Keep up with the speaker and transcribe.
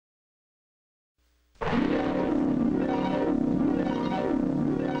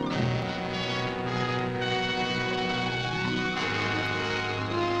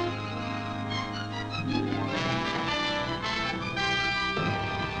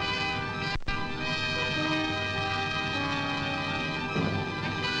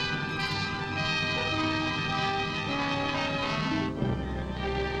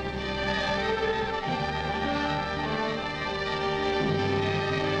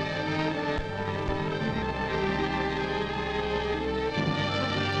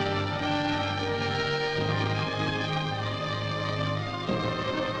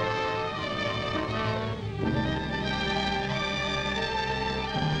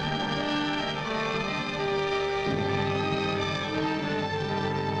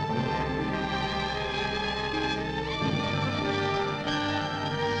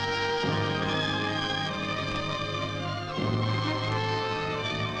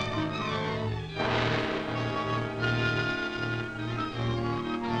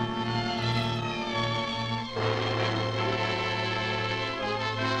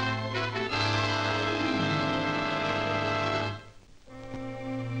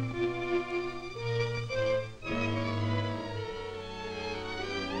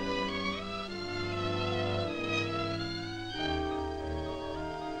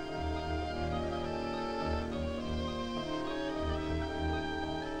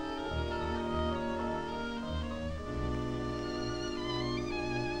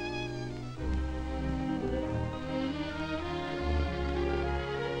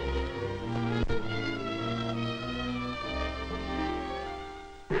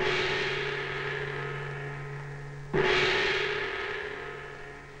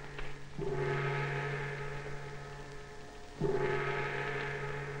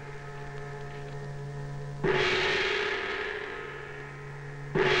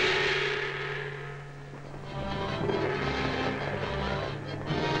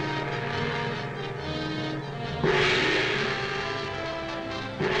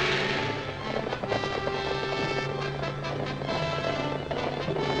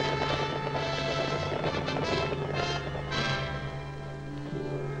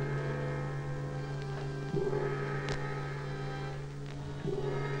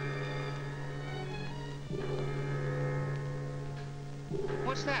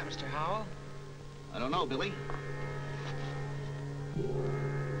what's that, Mr. Howell? I don't know, Billy.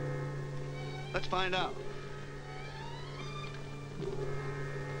 Let's find out.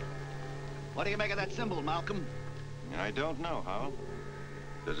 What do you make of that symbol, Malcolm? I don't know, Howell.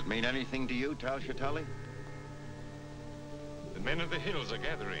 Does it mean anything to you, Tal Shatali? The men of the hills are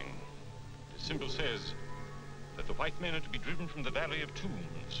gathering. The symbol says that the white men are to be driven from the Valley of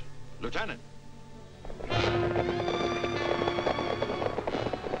Tombs. Lieutenant!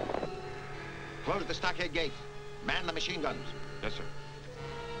 Close the stockade gate. Man the machine guns. Yes, sir.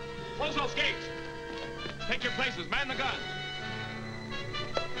 Close those gates. Take your places. Man the guns.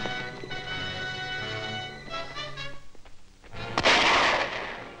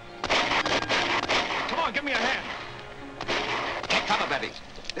 Come on, give me a hand. Take cover, Betty.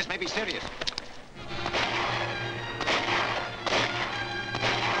 This may be serious.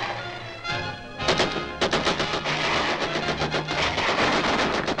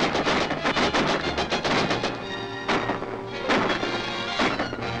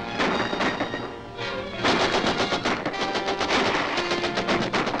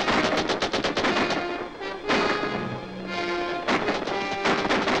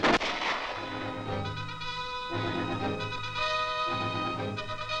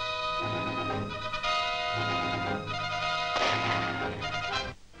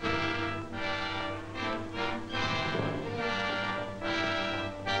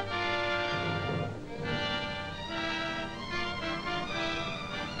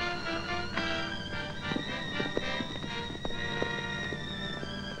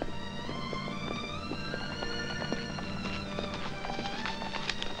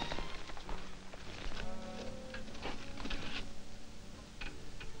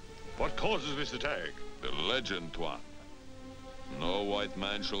 What causes this attack? The legend, Tuan. No white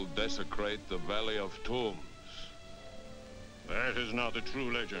man shall desecrate the Valley of Tombs. That is not the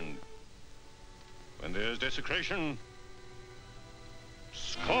true legend. When there's desecration,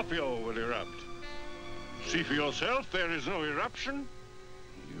 Scorpio will erupt. See for yourself, there is no eruption.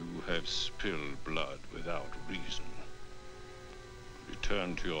 You have spilled blood without reason.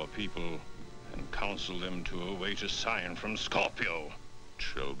 Return to your people and counsel them to await a sign from Scorpio. It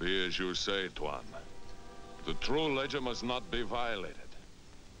shall be as you say, Tuan. The true legend must not be violated.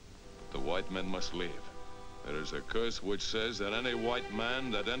 The white men must leave. There is a curse which says that any white man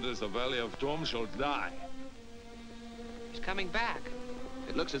that enters the Valley of Tombs shall die. He's coming back.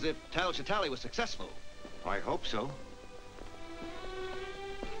 It looks as if Tal Shatali was successful. I hope so.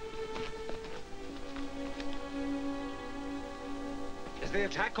 Is the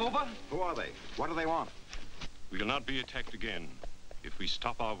attack over? Who are they? What do they want? We'll not be attacked again if we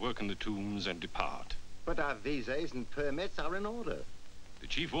stop our work in the tombs and depart. But our visas and permits are in order. The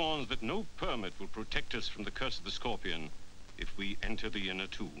chief warns that no permit will protect us from the curse of the Scorpion if we enter the inner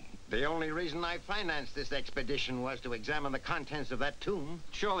tomb. The only reason I financed this expedition was to examine the contents of that tomb.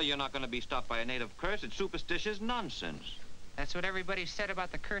 Surely you're not going to be stopped by a native curse. It's superstitious nonsense. That's what everybody said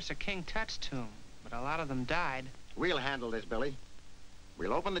about the curse of King Tut's tomb, but a lot of them died. We'll handle this, Billy.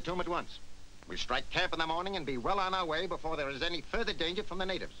 We'll open the tomb at once. We'll strike camp in the morning and be well on our way before there is any further danger from the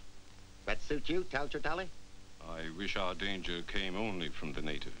natives. That suit you, Tal Shatali? I wish our danger came only from the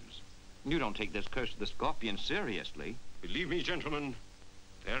natives. You don't take this curse of the Scorpion seriously. Believe me, gentlemen,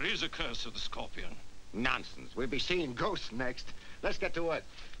 there is a curse of the Scorpion. Nonsense. We'll be seeing ghosts next. Let's get to work.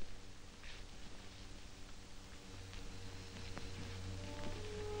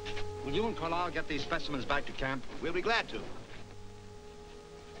 Will you and Carlisle get these specimens back to camp? We'll be glad to.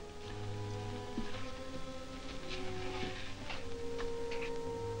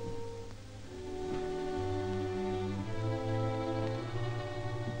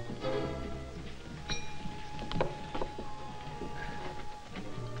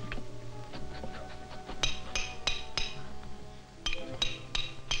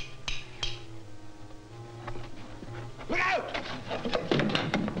 Look out!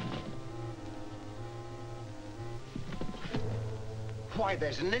 Why,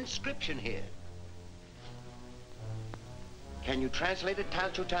 there's an inscription here. Can you translate it, Tal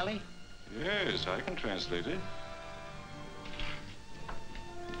Shatali? Yes, I can translate it.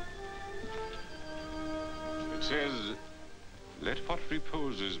 It says, "Let what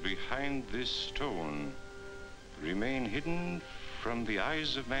reposes behind this stone remain hidden from the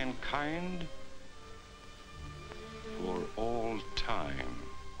eyes of mankind for all time."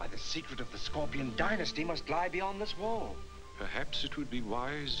 Why, the secret of the Scorpion dynasty must lie beyond this wall. Perhaps it would be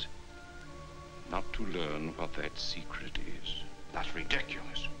wise not to learn what that secret is. That's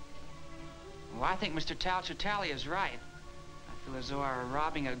ridiculous. Well, I think Mr. Tal Shatali is right. I feel as though I were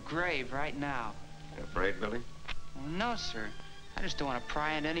robbing a grave right now. You afraid, Billy? Well, no, sir. I just don't want to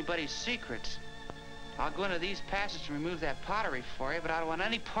pry into anybody's secrets. I'll go into these passages and remove that pottery for you, but I don't want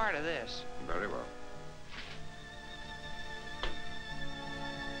any part of this. Very well.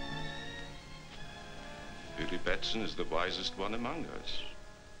 Billy Batson is the wisest one among us.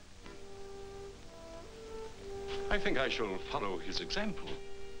 I think I shall follow his example,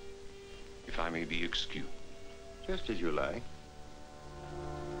 if I may be excused. Just as you like.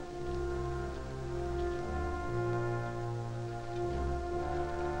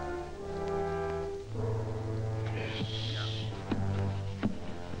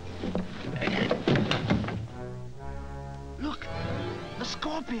 Look, the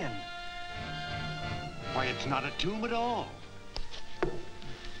scorpion. Why, it's not a tomb at all.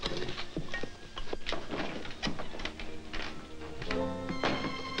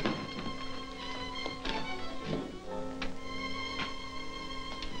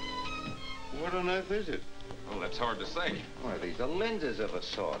 What on earth is it? Well, that's hard to say. Why, these are lenses of a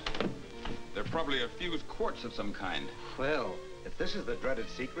sort. They're probably a fused quartz of some kind. Well, if this is the dreaded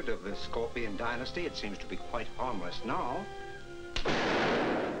secret of the Scorpion dynasty, it seems to be quite harmless now.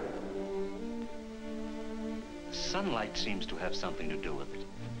 Sunlight seems to have something to do with it.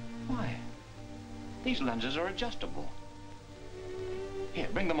 Why? These lenses are adjustable. Here,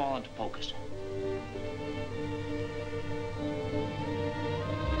 bring them all into focus.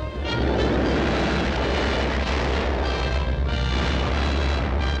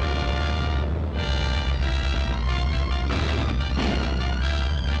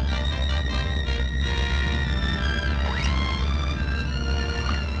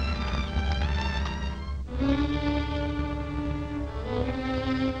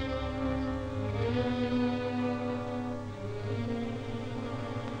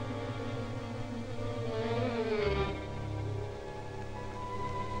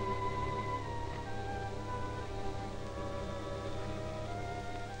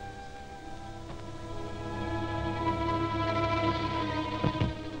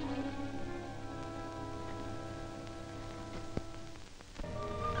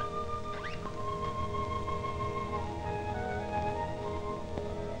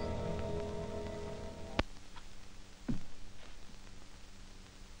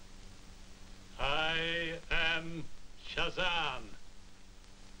 Shazam.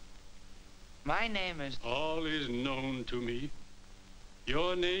 My name is... All is known to me.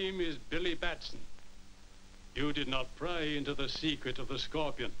 Your name is Billy Batson. You did not pry into the secret of the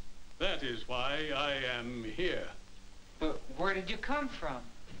Scorpion. That is why I am here. But where did you come from?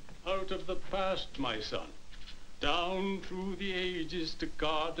 Out of the past, my son. Down through the ages to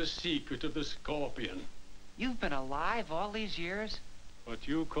guard the secret of the Scorpion. You've been alive all these years? What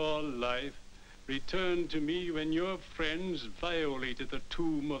you call life returned to me when your friends violated the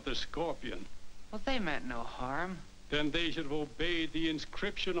tomb of the Scorpion. Well, they meant no harm. Then they should have obeyed the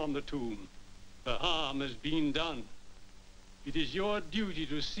inscription on the tomb. The harm has been done. It is your duty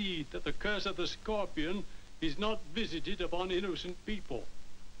to see that the curse of the Scorpion is not visited upon innocent people.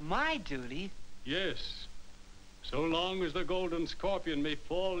 My duty? Yes. So long as the Golden Scorpion may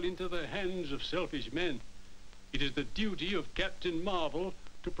fall into the hands of selfish men, it is the duty of Captain Marvel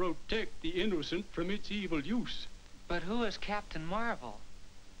to protect the innocent from its evil use. But who is Captain Marvel?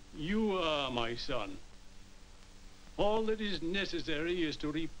 You are, my son. All that is necessary is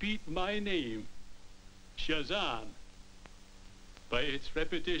to repeat my name, Shazam. By its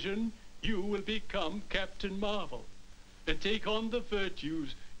repetition, you will become Captain Marvel and take on the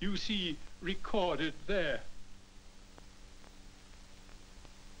virtues you see recorded there.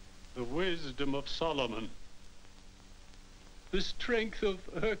 The wisdom of Solomon, the strength of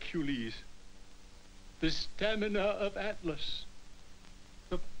Hercules, the stamina of Atlas,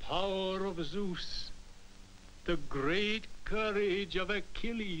 the power of Zeus, the great courage of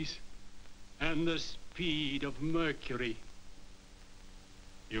Achilles, and the speed of Mercury.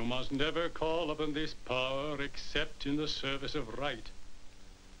 You must never call upon this power except in the service of right.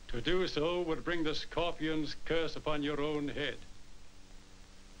 To do so would bring the Scorpion's curse upon your own head.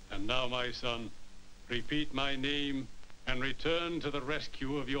 And now, my son, repeat my name and return to the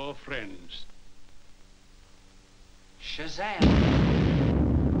rescue of your friends. Shazam!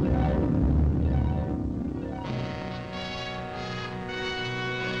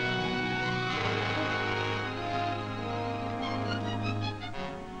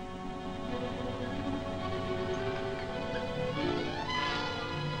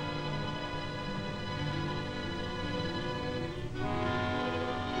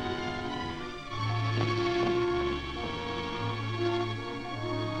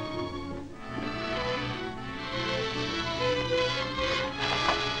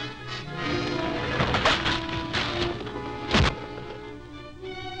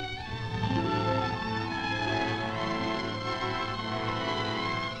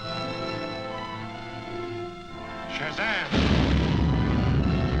 Shazam!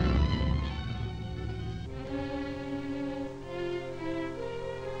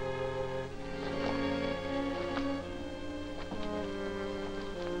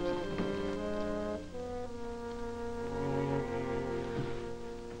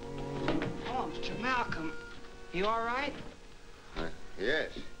 Malcolm, you all right? Yes.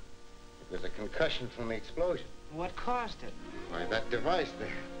 It was a concussion from the explosion. What caused it? Why, that device there.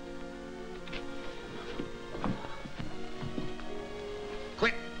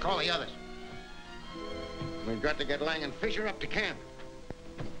 Quick, call the others. We've got to get Lang and Fisher up to camp.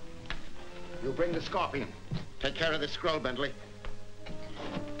 You bring the Scorpion. Take care of the scroll, Bentley.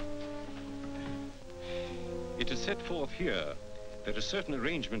 It is set forth here that a certain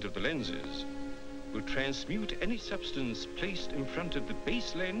arrangement of the lenses will transmute any substance placed in front of the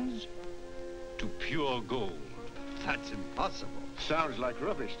base lens to pure gold. That's impossible. Sounds like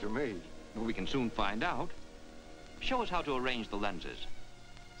rubbish to me. Well, we can soon find out. Show us how to arrange the lenses.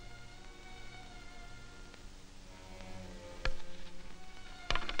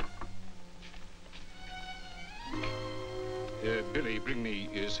 Billy, bring me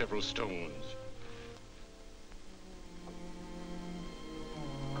several stones.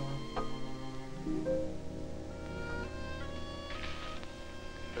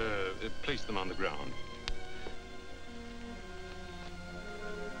 Place them on the ground.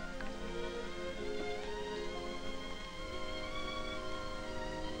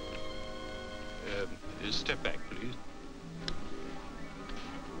 Step back, please.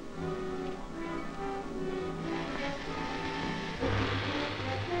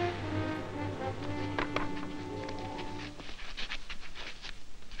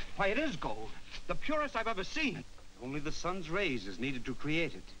 Why, it is gold. The purest I've ever seen. Only the sun's rays is needed to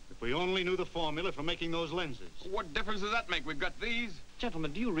create it. If we only knew the formula for making those lenses. What difference does that make? We've got these.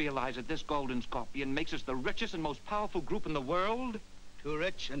 Gentlemen, do you realize that this golden scorpion makes us the richest and most powerful group in the world? Too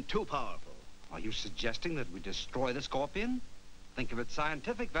rich and too powerful. Are you suggesting that we destroy the scorpion? Think of its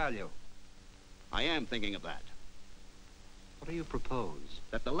scientific value. I am thinking of that. What do you propose?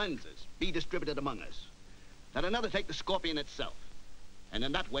 That the lenses be distributed among us. That another take the scorpion itself. And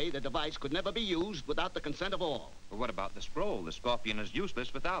in that way, the device could never be used without the consent of all. But what about the scroll? The scorpion is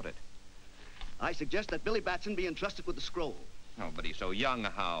useless without it. I suggest that Billy Batson be entrusted with the scroll. Oh, but he's so young,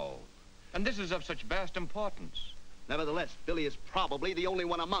 how? And this is of such vast importance. Nevertheless, Billy is probably the only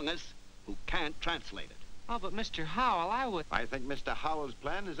one among us who can't translate it. Oh, but Mr. Howell, I would... I think Mr. Howell's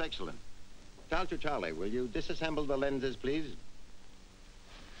plan is excellent. Talcher Charlie, will you disassemble the lenses, please?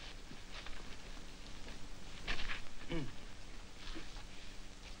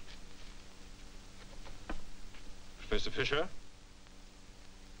 Professor Fisher?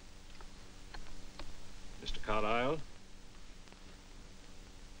 Mr. Carlyle?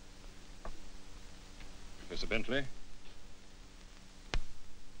 Professor Bentley?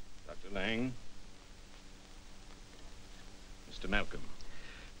 Dr. Lang? Mr. Malcolm?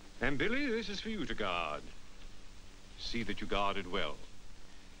 And Billy, this is for you to guard. See that you guard it well.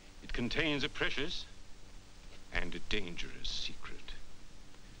 It contains a precious and a dangerous secret.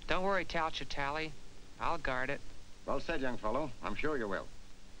 Don't worry, Talcher Tally. I'll guard it. Well said, young fellow. I'm sure you will.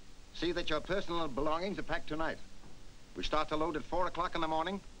 See that your personal belongings are packed tonight. We start to load at 4 o'clock in the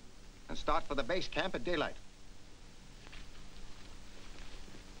morning and start for the base camp at daylight.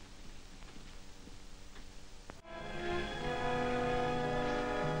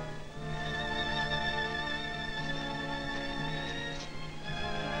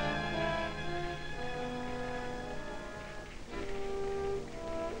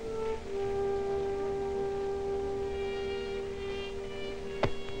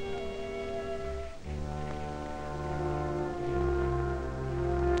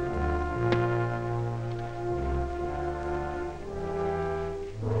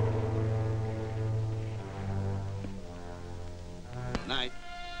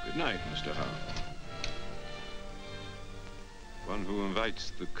 Good night, Mr. Howell. One who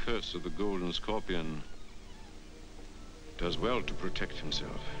invites the curse of the golden scorpion does well to protect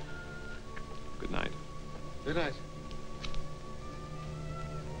himself. Good night. Good night.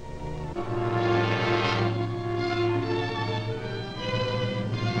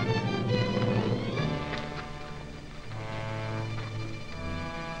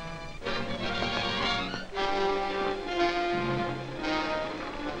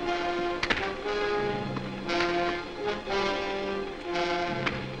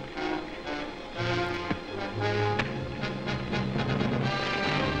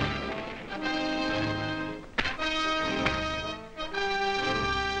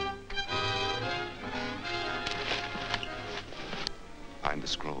 Find the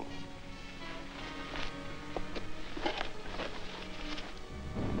scroll.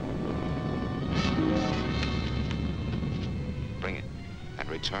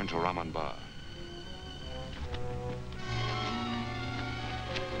 return to Ramanbar.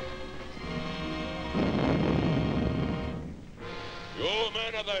 You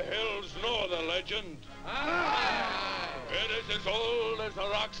men of the hills know the legend. It is as old as the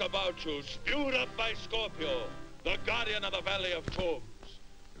rocks about you, spewed up by Scorpio, the guardian of the Valley of Tombs.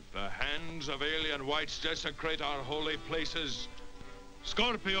 If the hands of alien whites desecrate our holy places,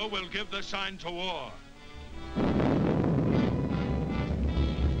 Scorpio will give the sign to war.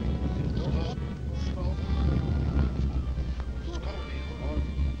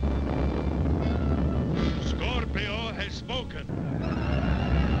 Scorpio has spoken.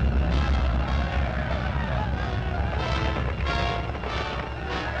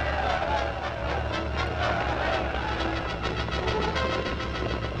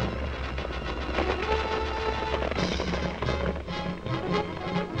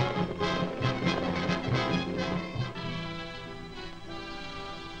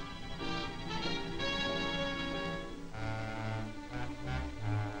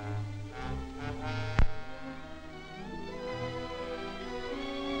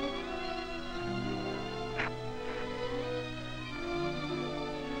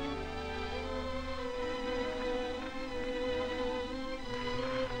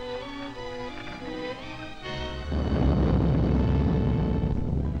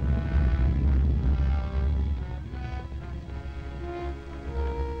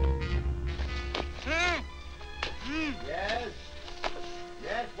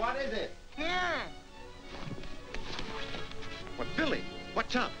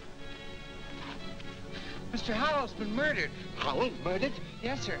 Mr. Howell's been murdered. Howell murdered?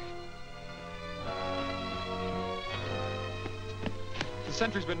 Yes, sir. The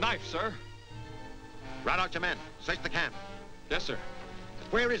sentry's been knifed, sir. Rout out your men. Search the camp. Yes, sir.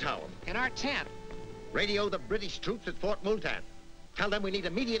 Where is Howell? In our tent. Radio the British troops at Fort Multan. Tell them we need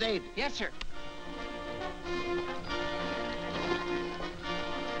immediate aid. Yes, sir.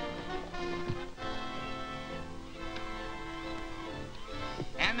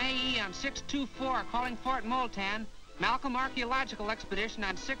 MAE on 624 calling Fort Multan. Malcolm Archaeological Expedition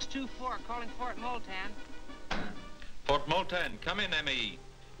on 624 calling Fort Multan. Fort Multan, come in, MAE.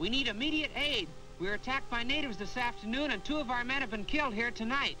 We need immediate aid. We were attacked by natives this afternoon and 2 of our men have been killed here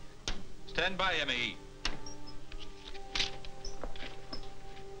tonight. Stand by, MAE.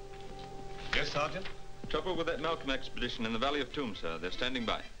 Yes, Sergeant? Trouble with that Malcolm expedition in the Valley of Tombs, sir. They're standing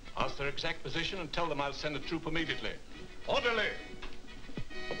by. Ask their exact position and tell them I'll send a troop immediately. Orderly!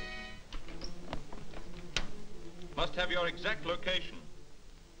 Must have your exact location.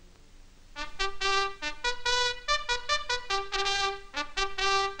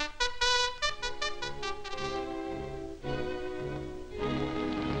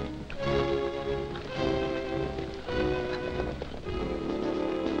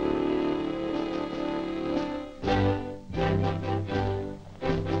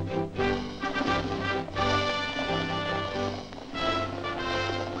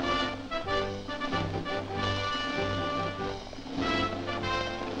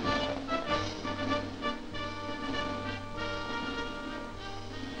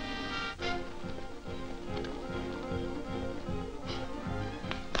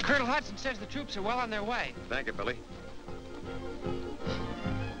 Colonel Hudson says the troops are well on their way. Thank you, Billy.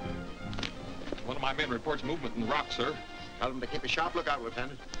 One of my men reports movement in the rocks, sir. Tell them to keep a sharp lookout,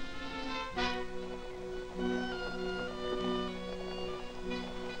 Lieutenant.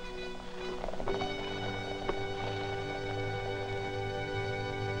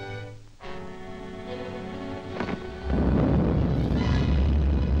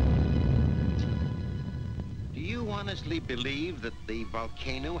 Do you honestly believe that the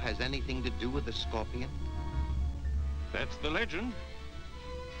volcano has anything to do with the Scorpion? That's the legend.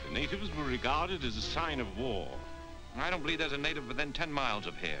 The natives were regarded as a sign of war. I don't believe there's a native within 10 miles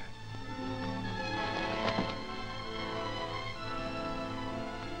of here.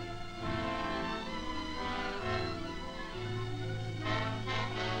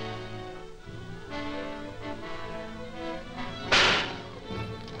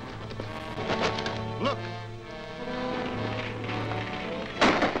 Look!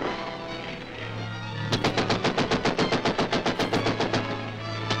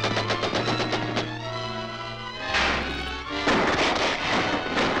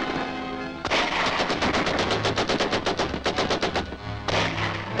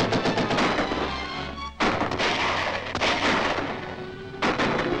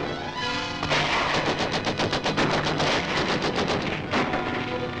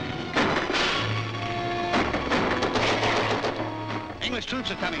 English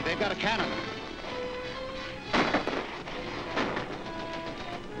troops are coming. They've got a cannon.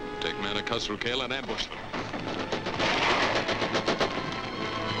 men to cut through Kale and ambush them.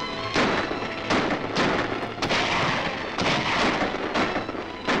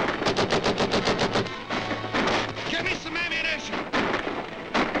 Give me some ammunition!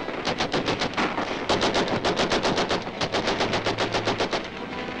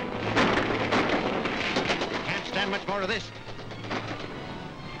 Can't stand much more of this.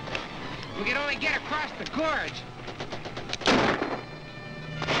 We can only get across the gorge.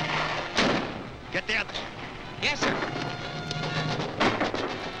 Get the others. Yes, sir.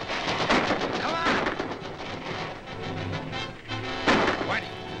 Come on. Whitey,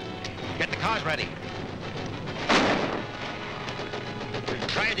 get the cars ready. We're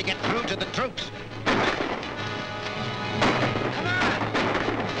trying to get through to the troops. Come on.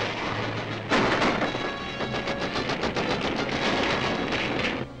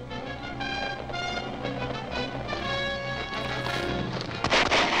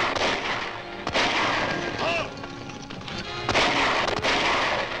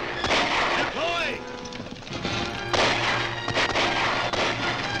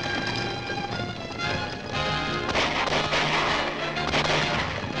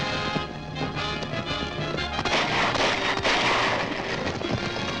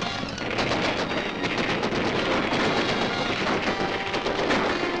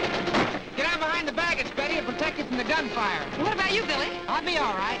 Protect you from the gunfire. What about you, Billy? I'll be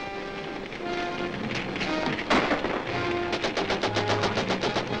all right.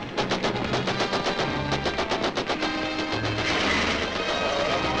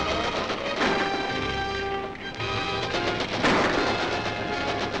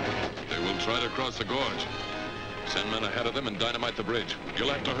 They will try to cross the gorge. Send men ahead of them and dynamite the bridge. You'll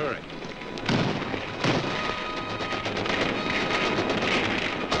have to hurry.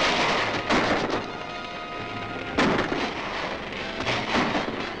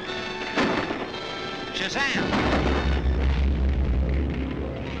 Shazam!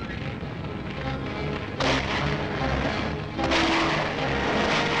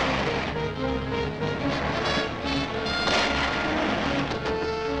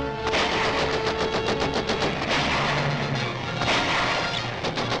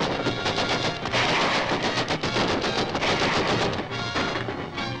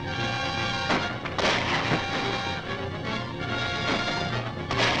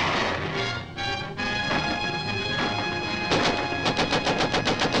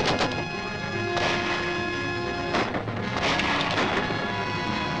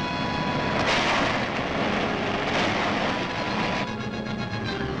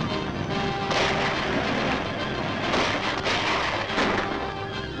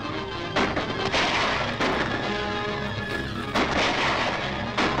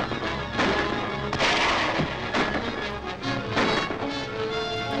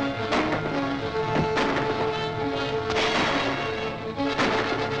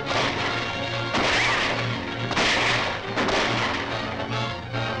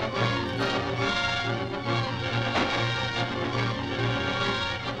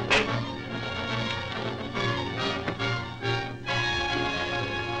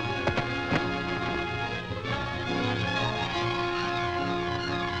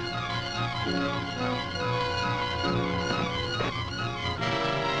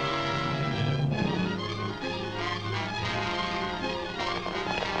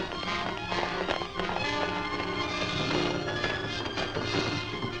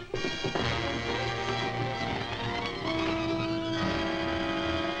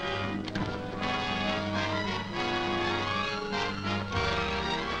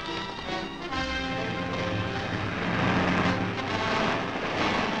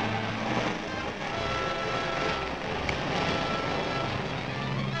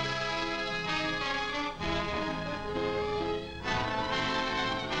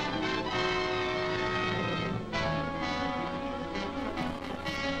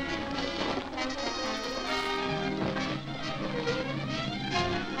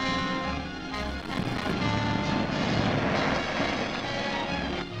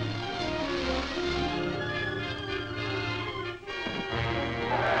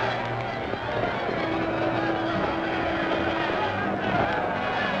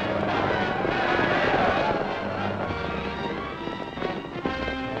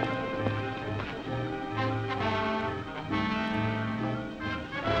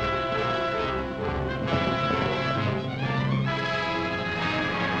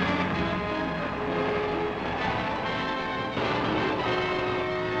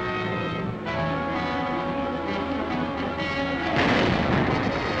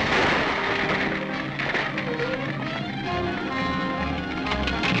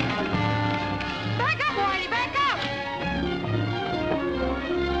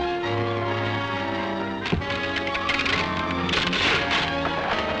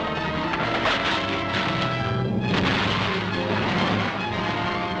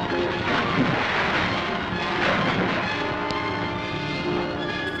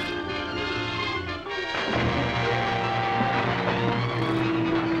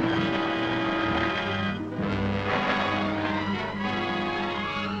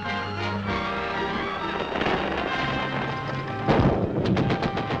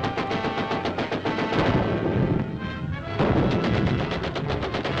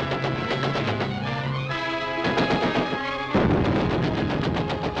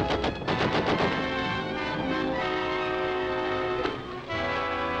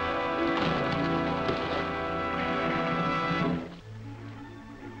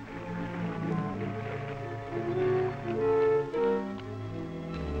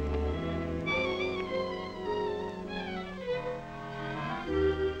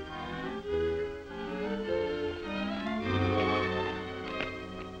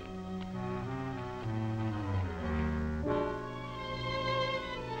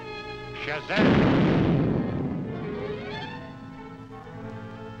 Shazam!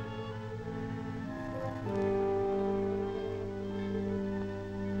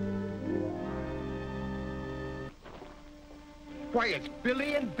 Why, it's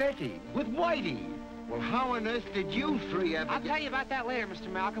Billy and Betty with Whitey. Well, how on earth did you three ever I'll tell you about that later, Mr.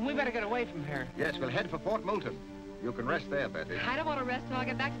 Malcolm. We better get away from here. Yes, we'll head for Fort Moulton. You can rest there, Betty. I don't want to rest till I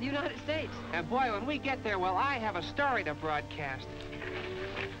get back to the United States. And boy, when we get there, well, I have a story to broadcast.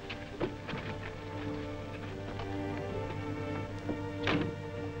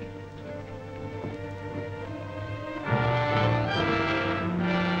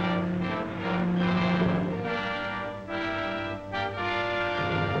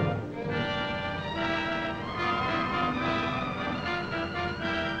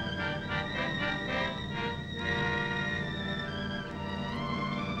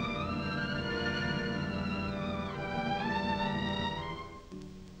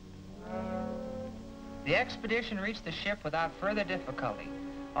 The expedition reached the ship without further difficulty.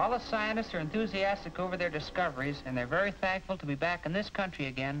 All the scientists are enthusiastic over their discoveries, and they're very thankful to be back in this country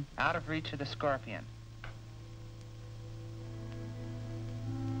again, out of reach of the scorpion.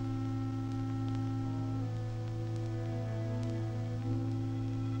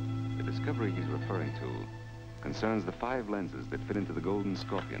 The discovery he's referring to concerns the 5 lenses that fit into the golden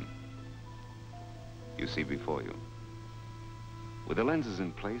scorpion you see before you. With the lenses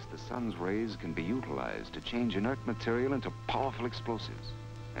in place, the sun's rays can be utilized to change inert material into powerful explosives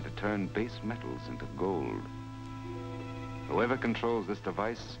and to turn base metals into gold. Whoever controls this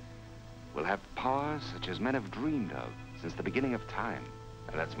device will have powers such as men have dreamed of since the beginning of time.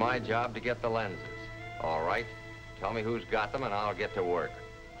 And it's my job to get the lenses. All right. Tell me who's got them and I'll get to work.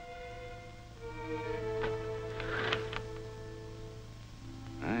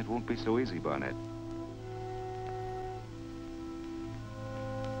 It won't be so easy, Barnett.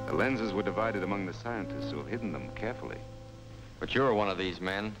 The lenses were divided among the scientists who have hidden them carefully. But you're one of these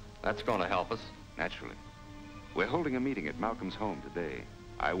men. That's going to help us. Naturally. We're holding a meeting at Malcolm's home today.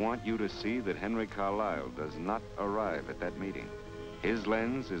 I want you to see that Henry Carlisle does not arrive at that meeting. His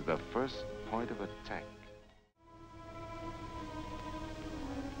lens is the first point of attack.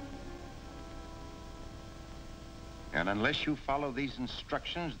 And unless you follow these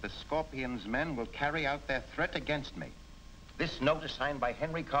instructions, the Scorpion's men will carry out their threat against me. This note is signed by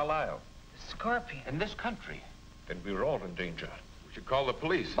Henry Carlisle. The scorpion? In this country. Then we're all in danger. We should call the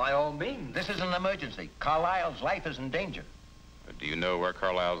police. By all means. This is an emergency. Carlisle's life is in danger. Do you know where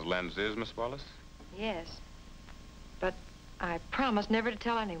Carlisle's lens is, Miss Wallace? Yes. But I promised never to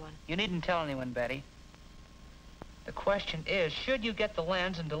tell anyone. You needn't tell anyone, Betty. The question is, should you get the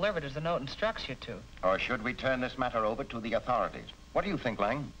lens and deliver it as the note instructs you to? Or should we turn this matter over to the authorities? What do you think,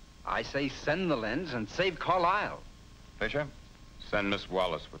 Lang? I say send the lens and save Carlisle. Fisher? Send Miss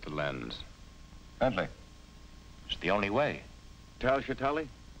Wallace with the lens. Bentley? It's the only way. Tully?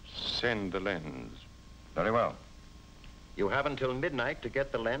 Send the lens. Very well. You have until midnight to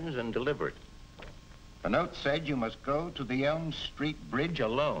get the lens and deliver it. The note said you must go to the Elm Street Bridge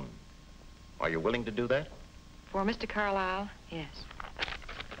alone. Are you willing to do that? For Mr. Carlisle, yes.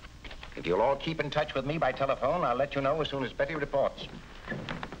 If you'll all keep in touch with me by telephone, I'll let you know as soon as Betty reports.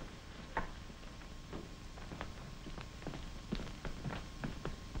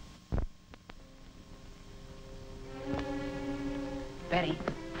 Betty,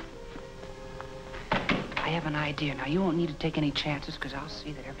 I have an idea. Now, you won't need to take any chances, because I'll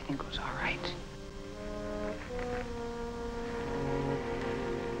see that everything goes all right.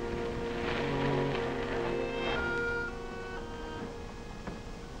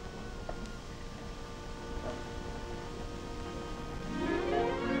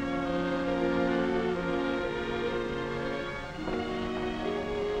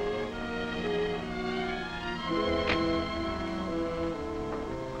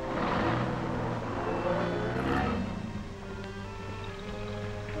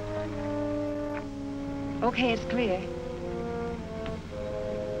 Okay, it's clear.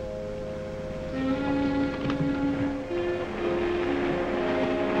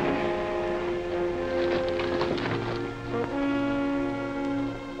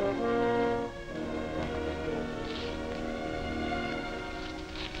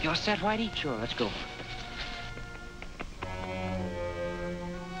 You all set, Whitey? Sure, let's go.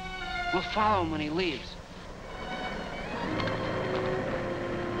 We'll follow him when he leaves.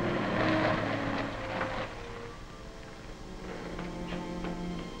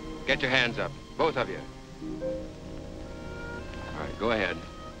 Get your hands up, both of you. All right, go ahead.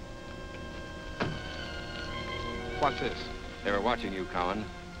 What's this? They were watching you, Cowan.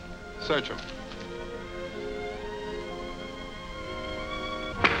 Search them.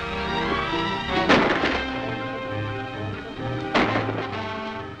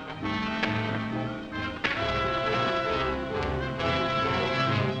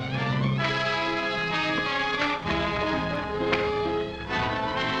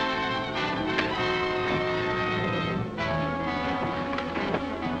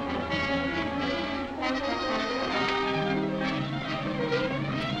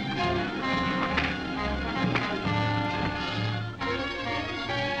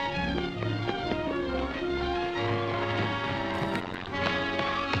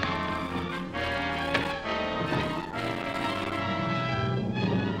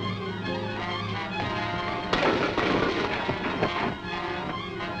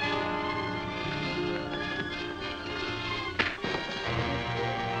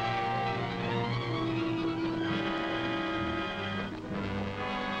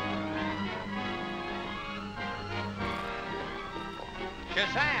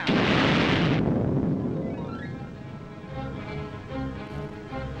 Shazam!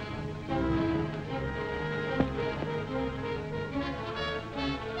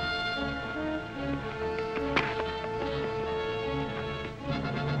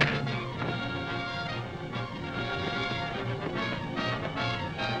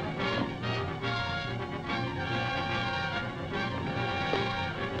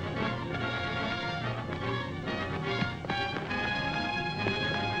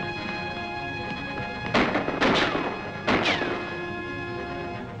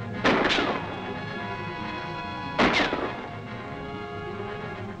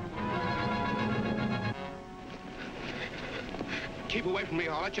 Keep away from me,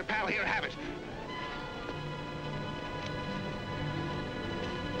 or I'll let your pal here have it.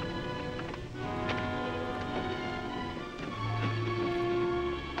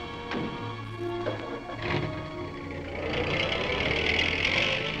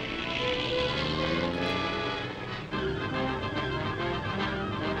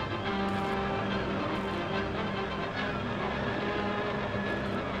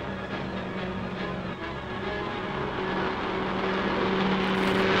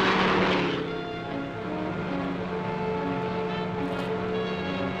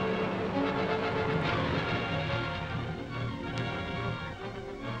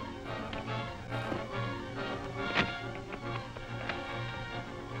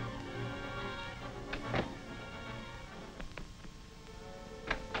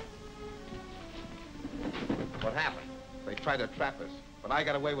 What happened? They tried to trap us, but I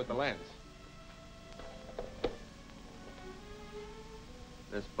got away with the lens.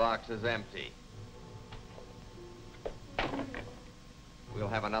 This box is empty. We'll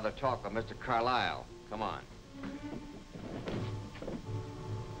have another talk with Mr. Carlyle. Come on.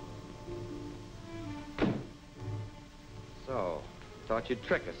 So, thought you'd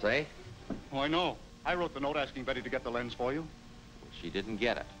trick us, eh? Oh, I know. I wrote the note asking Betty to get the lens for you. She didn't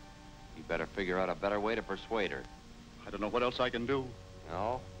get it. You better figure out a better way to persuade her. I don't know what else I can do.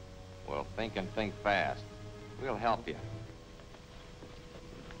 No? Well, think and think fast. We'll help you.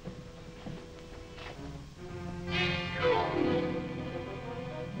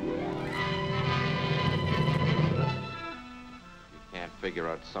 Can't figure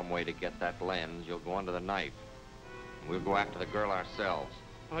out some way to get that lens, you'll go under the knife. And we'll go after the girl ourselves.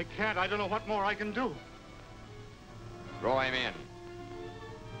 I can't. I don't know what more I can do. Throw him in.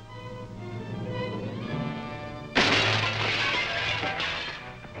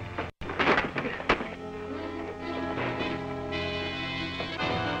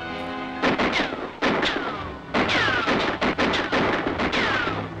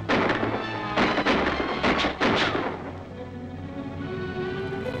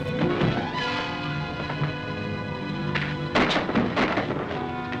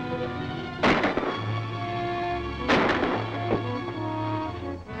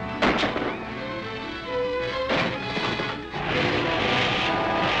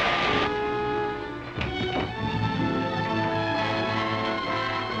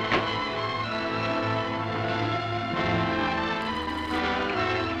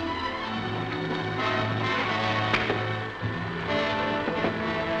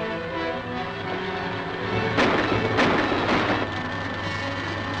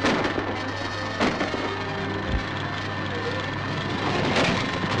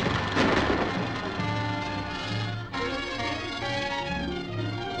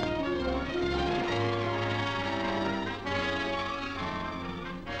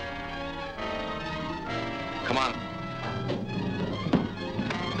 Come on.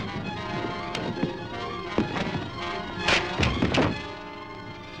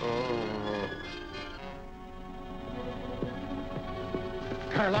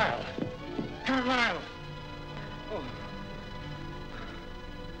 Carlyle! Carlyle! Oh.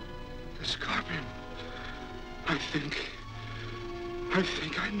 The Scorpion. I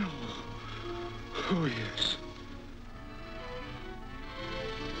think I know who he is.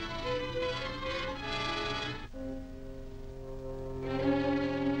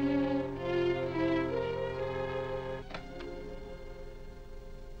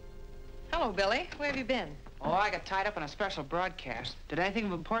 Hello, Billy. Where have you been? Oh, I got tied up in a special broadcast. Did anything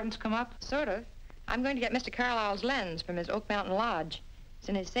of importance come up? Sort of. I'm going to get Mr. Carlyle's lens from his Oak Mountain Lodge. It's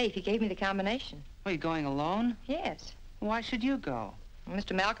in his safe. He gave me the combination. Are you going alone? Yes. Why should you go? Well,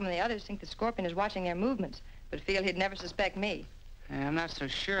 Mr. Malcolm and the others think the Scorpion is watching their movements, but feel he'd never suspect me. I'm not so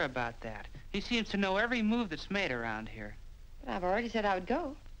sure about that. He seems to know every move that's made around here. But I've already said I would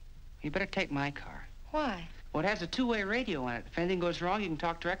go. You better take my car. Why? Well, it has a two-way radio on it. If anything goes wrong, you can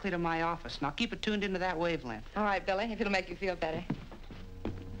talk directly to my office. Now, keep it tuned into that wavelength. All right, Billy, if it'll make you feel better.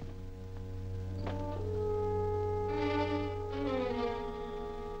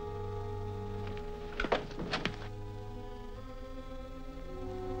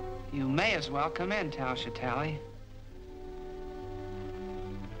 as well come in, Tal-Shatali.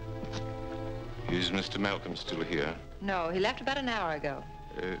 Is Mr. Malcolm still here? No, he left about an hour ago.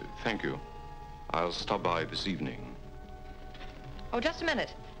 Thank you. I'll stop by this evening. Oh, just a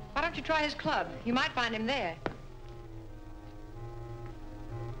minute. Why don't you try his club? You might find him there.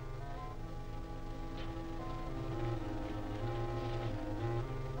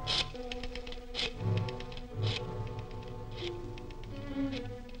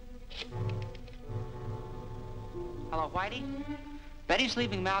 Hello, Whitey? Betty's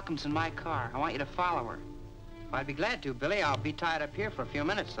leaving Malcolm's in my car. I want you to follow her. I'd be glad to, Billy. I'll be tied up here for a few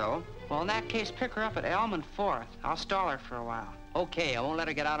minutes, though. Well, in that case, pick her up at Elm and 4th. I'll stall her for a while. Okay, I won't let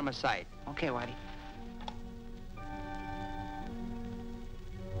her get out of my sight. Okay, Whitey.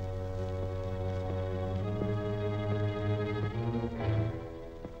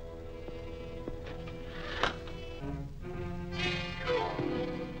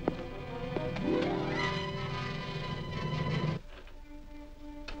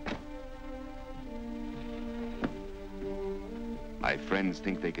 My friends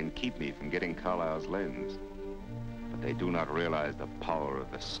think they can keep me from getting Carlyle's lens, but they do not realize the power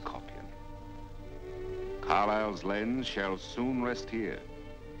of the Scorpion. Carlyle's lens shall soon rest here.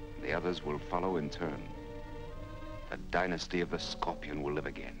 The others will follow in turn. The dynasty of the Scorpion will live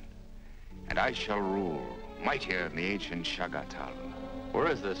again, and I shall rule, mightier than the ancient Shagatal. Where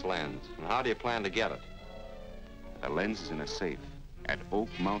is this lens, and how do you plan to get it? The lens is in a safe at Oak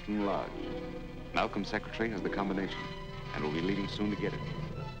Mountain Lodge. Malcolm's secretary has the combination and will be leaving soon to get it.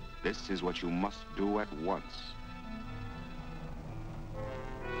 This is what you must do at once.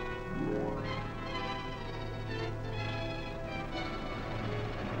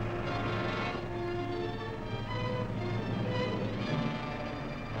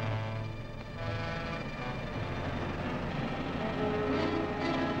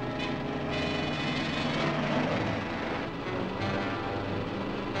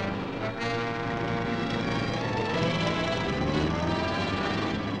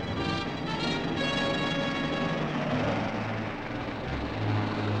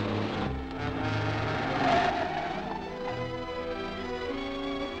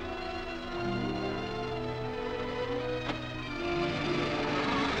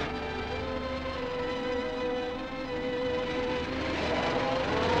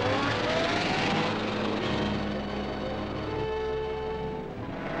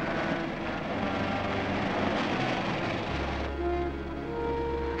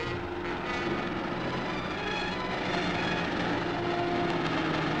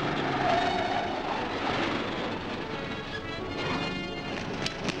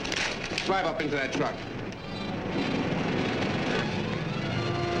 Drive up into that truck.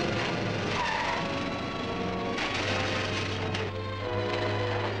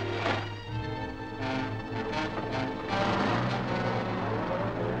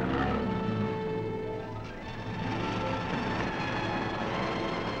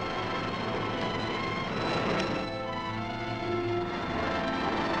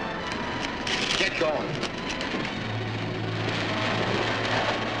 Get going.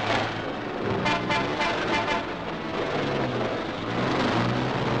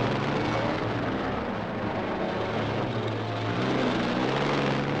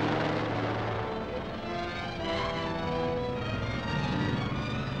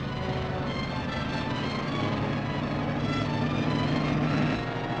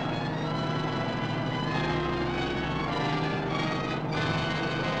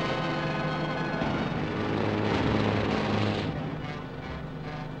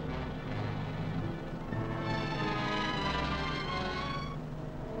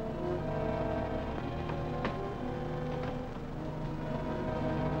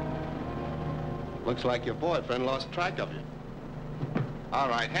 Looks like your boyfriend lost track of you. All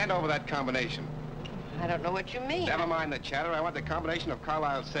right, hand over that combination. I don't know what you mean. Never mind the chatter. I want the combination of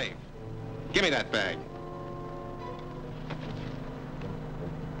Carlyle's safe. Give me that bag.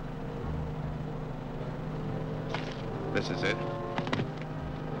 This is it.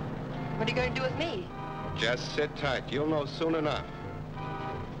 What are you going to do with me? Just sit tight. You'll know soon enough.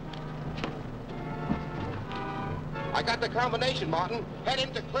 I got the combination, Martin. Head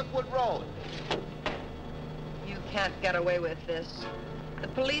into Cliffwood Road. You can't get away with this. The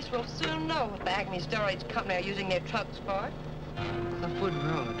police will soon know what the Acme Storage Company are using their trucks for. Cliffwood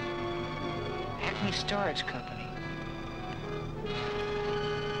Road. Acme Storage Company.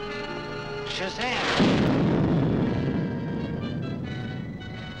 Shazam!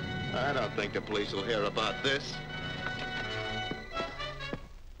 I don't think the police will hear about this.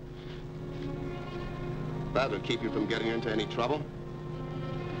 That'll keep you from getting into any trouble.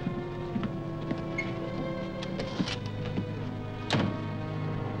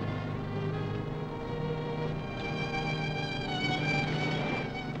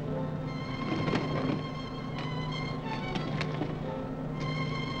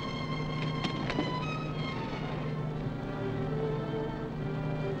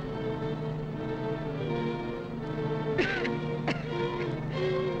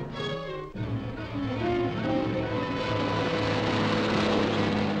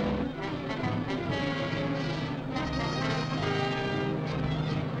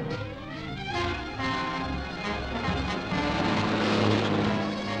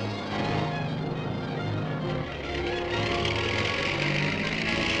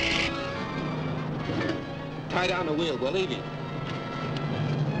 Tie down the wheel. We're leaving.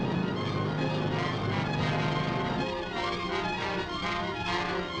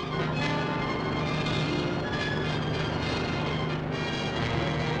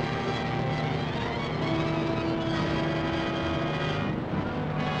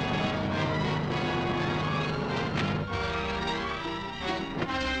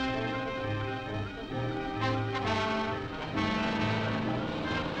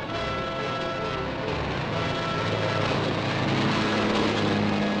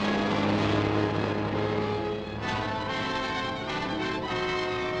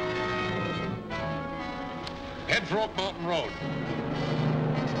 Head for Oak Mountain Road.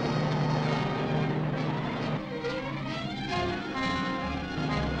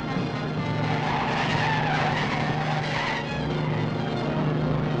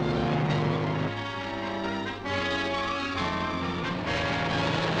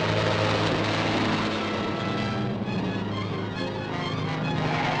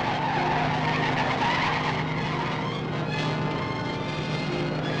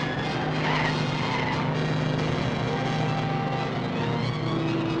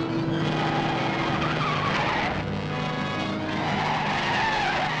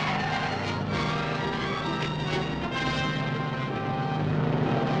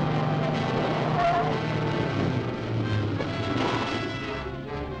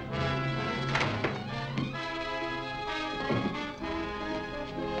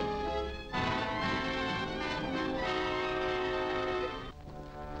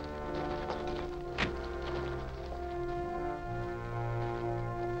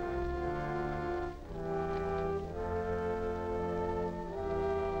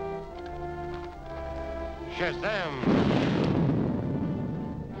 Shazam!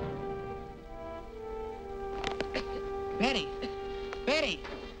 Betty! Betty!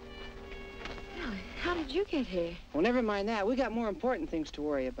 How did you get here? Well, never mind that. We got more important things to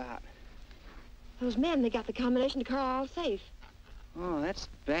worry about. Those men, they got the combination to Carlisle's safe. Oh, that's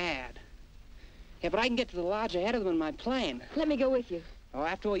bad. Yeah, but I can get to the lodge ahead of them in my plane. Let me go with you. Oh,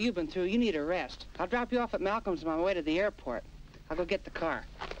 after what you've been through, you need a rest. I'll drop you off at Malcolm's on my way to the airport. I'll go get the car.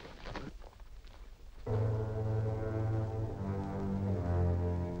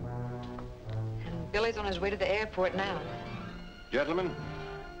 Billy's on his way to the airport now. Gentlemen,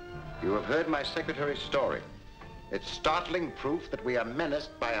 you have heard my secretary's story. It's startling proof that we are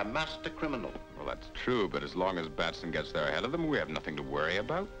menaced by a master criminal. Well, that's true, but as long as Batson gets there ahead of them, we have nothing to worry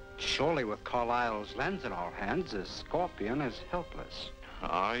about. Surely with Carlisle's lens in our hands, the Scorpion is helpless.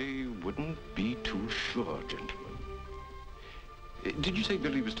 I wouldn't be too sure, gentlemen. Did you say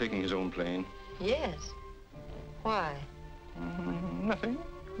Billy was taking his own plane? Yes. Why? Nothing.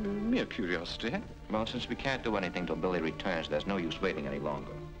 Mere curiosity. Well, since we can't do anything till Billy returns, there's no use waiting any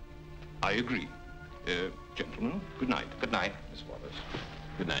longer. I agree. Gentlemen, good night. Good night, Miss Waters.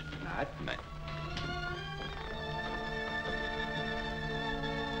 Good night. Good night. Good night.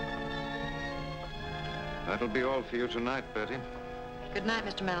 That'll be all for you tonight, Betty. Good night,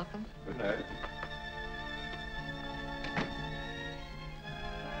 Mr. Malcolm. Good night.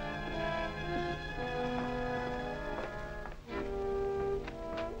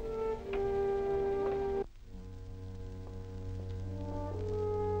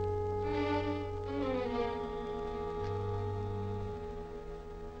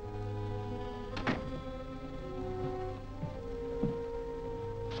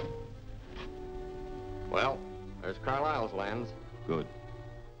 Well, there's Carlisle's lens. Good.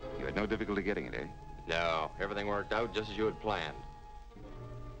 You had no difficulty getting it, eh? No, everything worked out just as you had planned.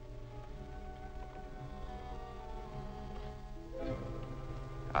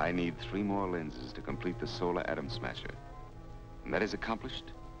 I need 3 more lenses to complete the solar atom smasher. When that is accomplished,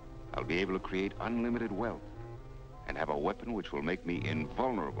 I'll be able to create unlimited wealth and have a weapon which will make me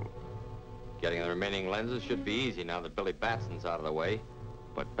invulnerable. Getting the remaining lenses should be easy now that Billy Batson's out of the way.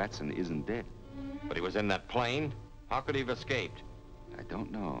 But Batson isn't dead. But he was in that plane. How could he have escaped? I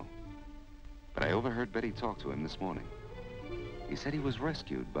don't know. But I overheard Betty talk to him this morning. He said he was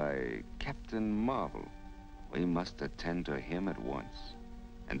rescued by Captain Marvel. We must attend to him at once.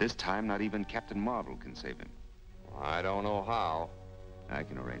 And this time, not even Captain Marvel can save him. I don't know how. I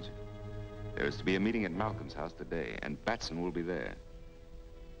can arrange it. There is to be a meeting at Malcolm's house today, and Batson will be there.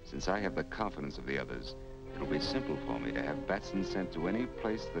 Since I have the confidence of the others, it'll be simple for me to have Batson sent to any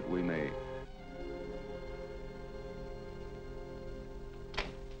place that we may.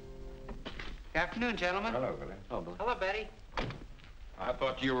 Good afternoon, gentlemen. Hello, Billy. Oh, Billy. Hello, Betty. I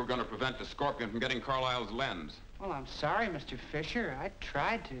thought you were going to prevent the Scorpion from getting Carlisle's lens. Well, I'm sorry, Mr. Fisher. I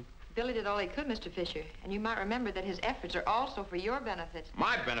tried to. Billy did all he could, Mr. Fisher, and you might remember that his efforts are also for your benefit.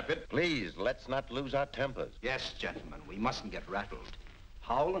 My benefit? Please, let's not lose our tempers. Yes, gentlemen, we mustn't get rattled.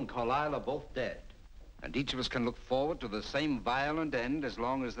 Howell and Carlyle are both dead. And each of us can look forward to the same violent end as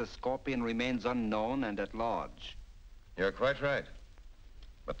long as the Scorpion remains unknown and at large. You're quite right.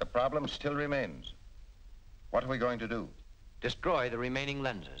 But the problem still remains. What are we going to do? Destroy the remaining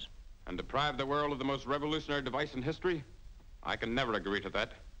lenses. And deprive the world of the most revolutionary device in history? I can never agree to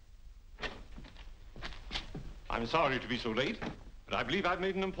that. I'm sorry to be so late, but I believe I've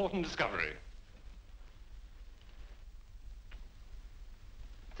made an important discovery.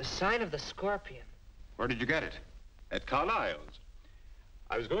 The sign of the Scorpion. Where did you get it? At Carlyle's.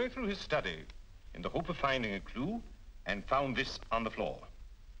 I was going through his study in the hope of finding a clue and found this on the floor.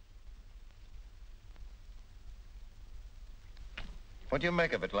 What do you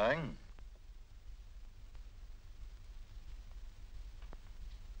make of it, Lang?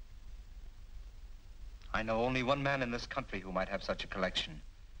 I know only one man in this country who might have such a collection.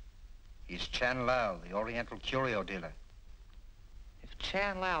 He's Chan Lao, the Oriental curio dealer. If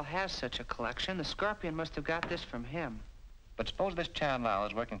Chan Lao has such a collection, the Scorpion must have got this from him. But suppose this Chan Lao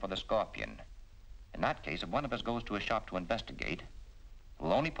is working for the Scorpion. In that case, if one of us goes to a shop to investigate,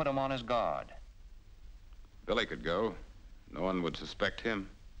 we'll only put him on his guard. Billy could go. No one would suspect him.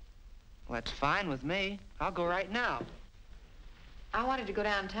 Well, that's fine with me. I'll go right now. I wanted to go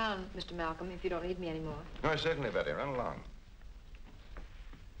downtown, Mr. Malcolm, if you don't need me anymore. Oh, certainly, Betty. Run along.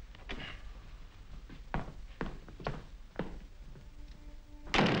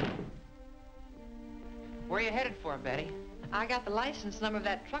 Where are you headed for, Betty? I got the license number of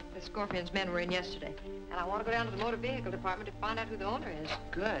that truck the Scorpion's men were in yesterday. And I want to go down to the motor vehicle department to find out who the owner is.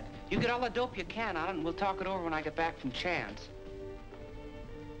 Good. You get all the dope you can on it, and we'll talk it over when I get back from Chan's.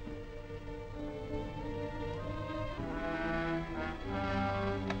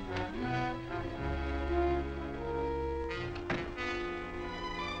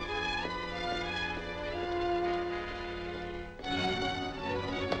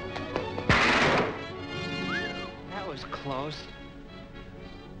 Close.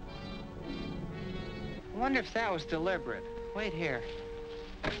 I wonder if that was deliberate. Wait here.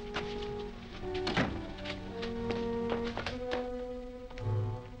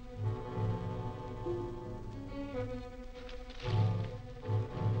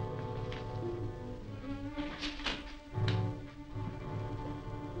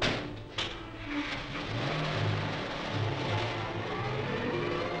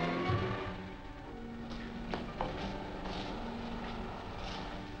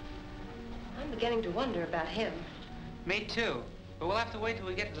 Beginning to wonder about him. Me too. But we'll have to wait till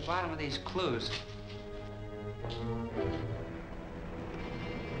we get to the bottom of these clues.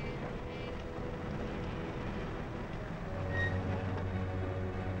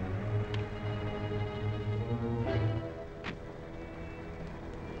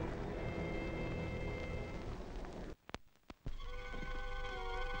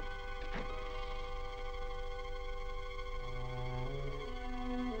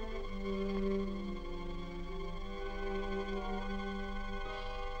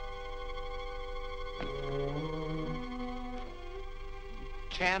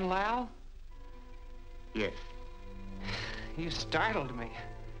 Chan Lao? Yes. You startled me.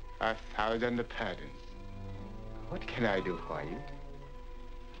 1,000 pardons. What can I do for you?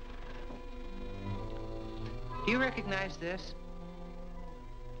 Do you recognize this?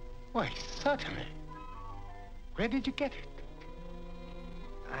 Why, certainly. Where did you get it?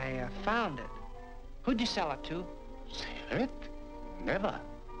 I found it. Who'd you sell it to? Sell it? Never.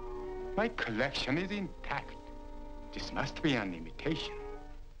 My collection is intact. This must be an imitation.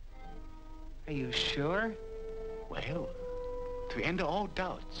 Are you sure? Well, to end all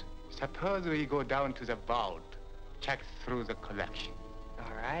doubts, suppose we go down to the vault, check through the collection.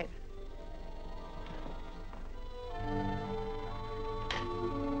 All right.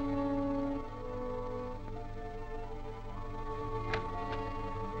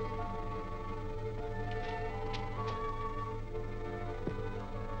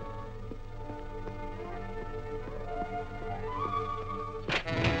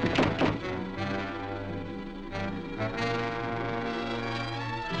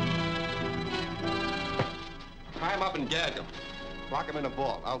 Tie him up and gag him. Lock him in a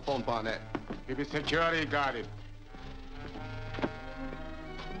vault. I'll phone Barnett. Keep it security guarded.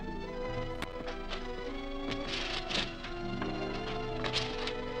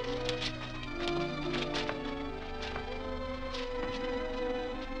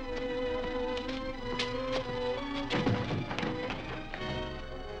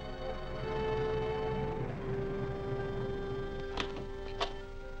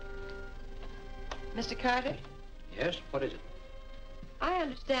 Mr. Carter? Yes, what is it? I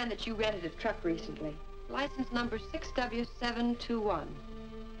understand that you rented a truck recently. License number 6W721.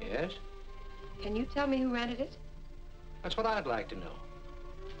 Yes? Can you tell me who rented it? That's what I'd like to know.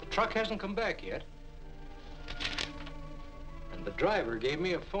 The truck hasn't come back yet. And the driver gave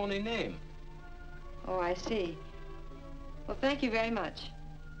me a phony name. Oh, I see. Well, thank you very much.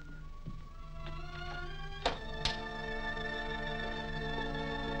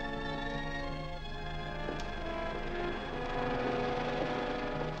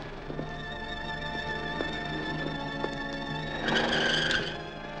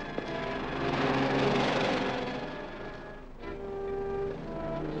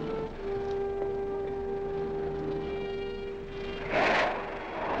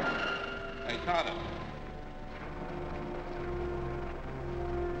 Hey, Carter.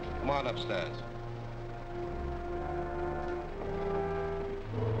 Come on upstairs.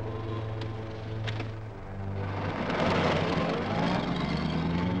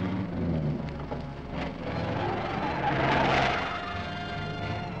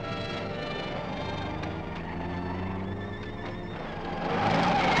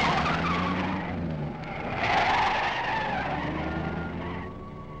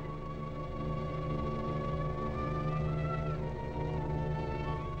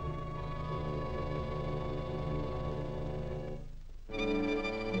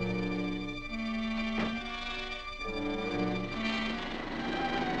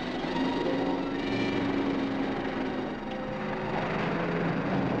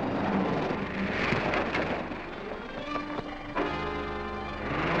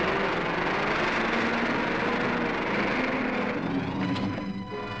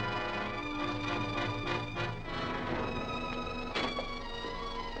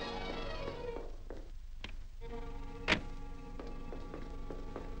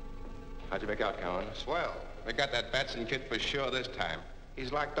 How'd you make out, Cowan? Swell. We got that Batson kid for sure this time.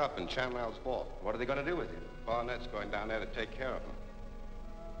 He's locked up in Chanwell's vault. What are they going to do with you? Barnett's going down there to take care of him.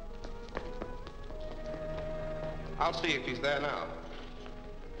 I'll see if he's there now.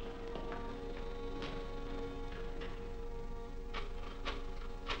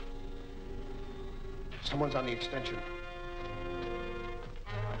 Someone's on the extension.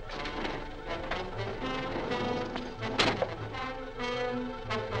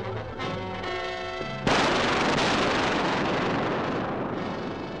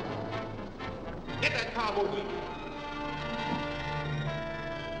 Get that car moving.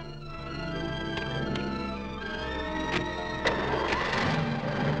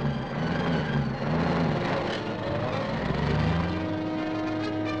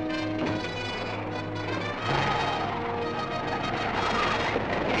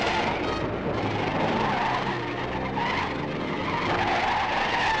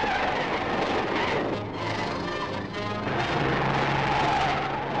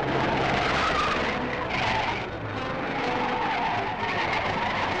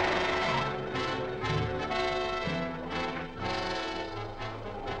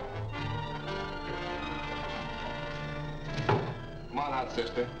 Come on out,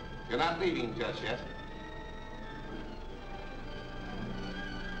 sister. You're not leaving just yet.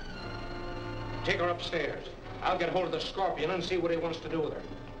 Take her upstairs. I'll get hold of the Scorpion and see what he wants to do with her.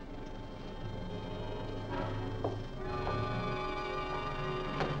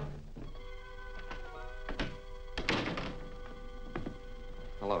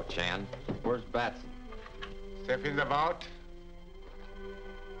 Hello, Chan. Where's Batson? Safe in the vault.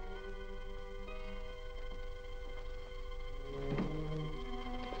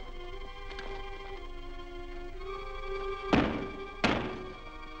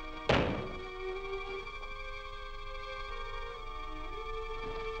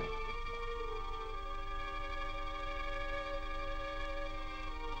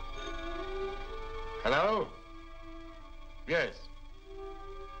 Hello? Yes.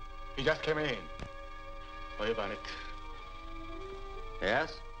 He just came in. Oh, Barnett.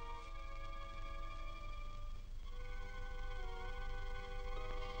 Yes?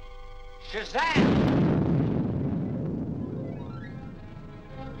 Shazam!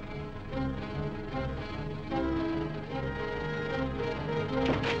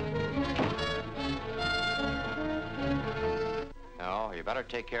 No, you better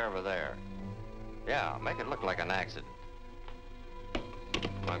take care of her there. Yeah, make it look like an accident.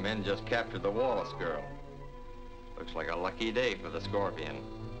 My men just captured the Wallace girl. Looks like a lucky day for the Scorpion.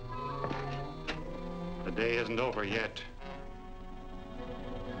 The day isn't over yet.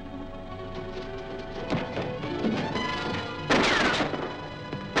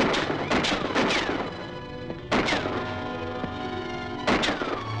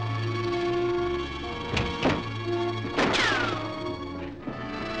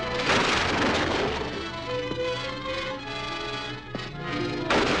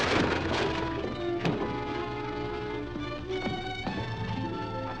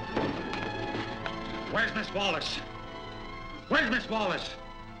 Miss Wallace? Where's Miss Wallace?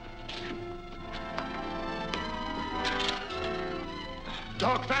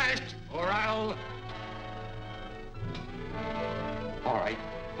 Talk fast, or I'll... All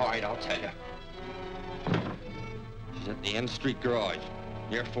right, I'll tell you. She's at the N Street garage,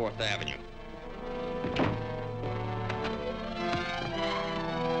 near 4th Avenue.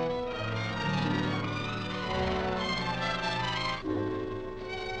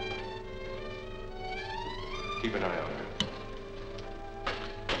 Keep an eye on her.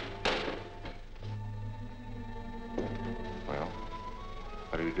 Well,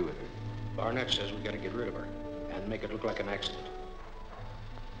 what do we do with her? Barnett says we gotta get rid of her and make it look like an accident.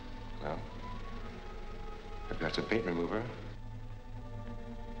 Well, I've got some paint remover.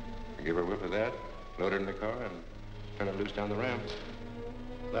 I give her a whiff of that, load her in the car, and turn her loose down the ramp.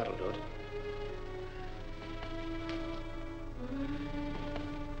 That'll do it.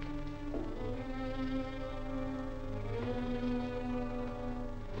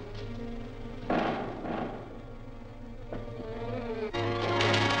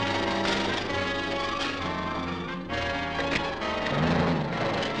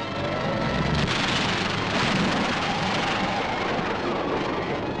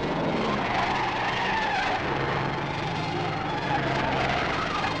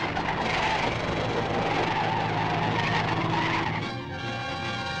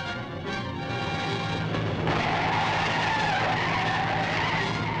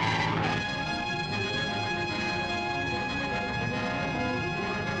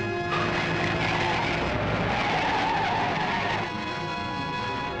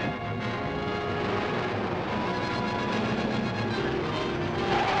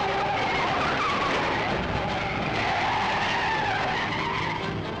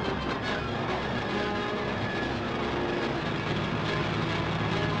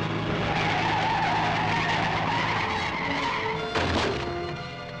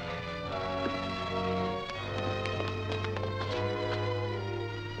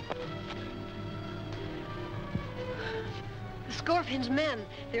 Scorpion's men.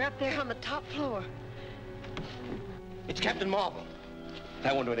 They're up there on the top floor. It's Captain Marvel.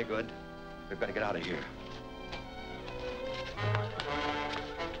 That won't do any good. We've got to get out of here.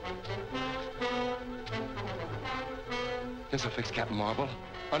 This'll fix Captain Marvel.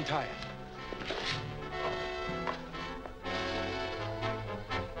 Untie it.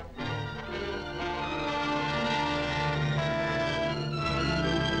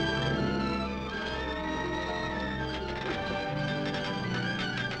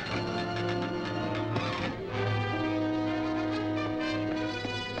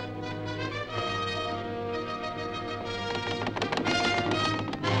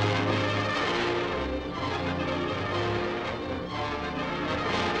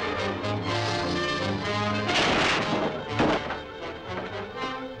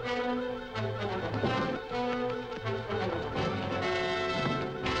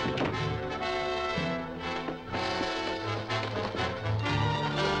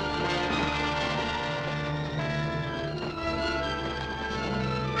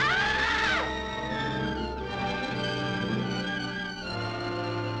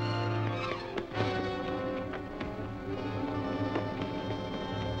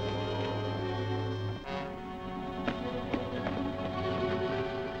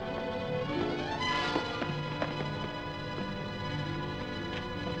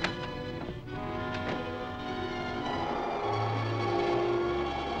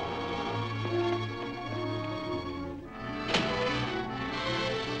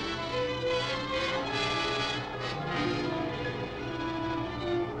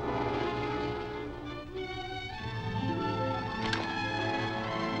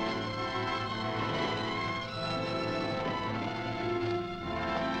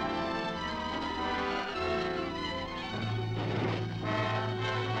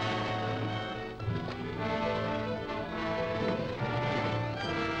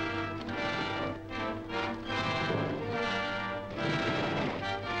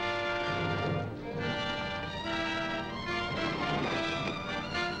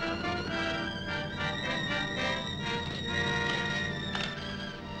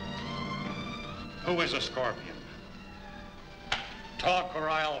 Who is a Scorpion? Talk or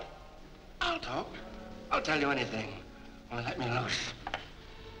I'll talk. I'll tell you anything. Well, let me loose.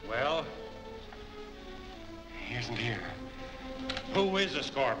 Well, He isn't here. who is a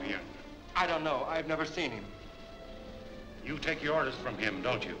Scorpion? I don't know. I've never seen him. You take your orders from him,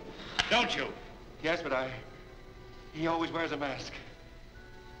 don't you? Don't you? Yes, but he always wears a mask.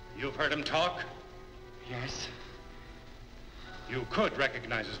 You've heard him talk? Yes. You could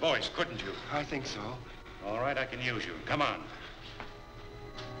recognize his voice, couldn't you? I think so. All right, I can use you. Come on.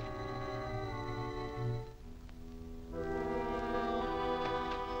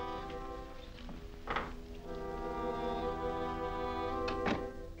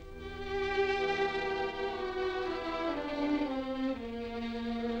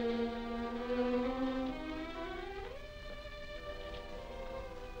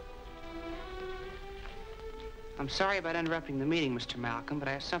 I'm sorry about interrupting the meeting, Mr. Malcolm, but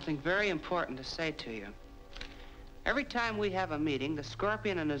I have something very important to say to you. Every time we have a meeting, the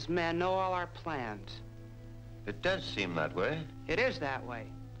Scorpion and his men know all our plans. It does seem that way. It is that way.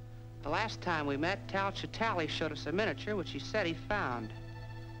 The last time we met, Tal Chitali showed us a miniature which he said he found.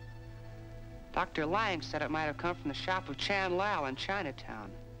 Dr. Lang said it might have come from the shop of Chan Lao in Chinatown.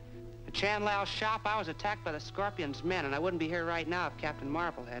 At Chan Lao's shop, I was attacked by the Scorpion's men, and I wouldn't be here right now if Captain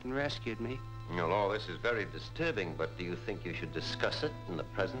Marble hadn't rescued me. Well, all this is very disturbing, but do you think you should discuss it in the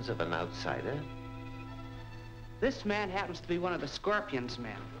presence of an outsider? This man happens to be one of the Scorpion's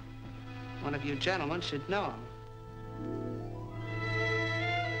men. One of you gentlemen should know him.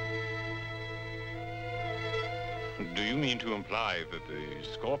 Do you mean to imply that the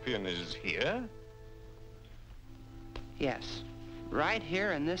Scorpion is here? Yes, right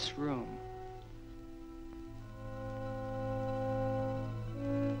here in this room.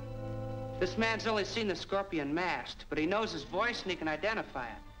 This man's only seen the Scorpion masked, but he knows his voice and he can identify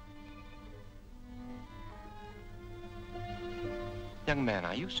it. Young man,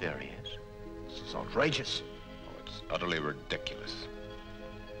 are you serious? This is outrageous. Oh, it's utterly ridiculous.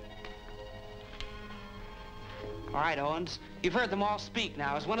 All right, Owens. You've heard them all speak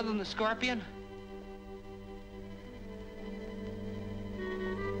now. Is one of them the Scorpion?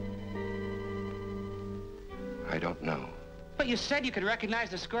 I don't know. But you said you could recognize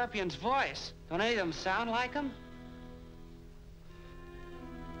the Scorpion's voice. Don't any of them sound like him?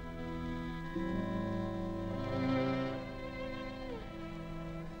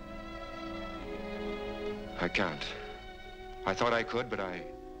 I can't. I thought I could, but I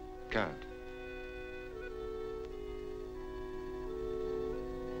can't.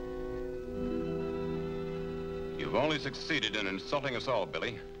 You've only succeeded in insulting us all,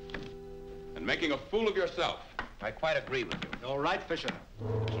 Billy. And making a fool of yourself. I quite agree with you. All right, Fisher.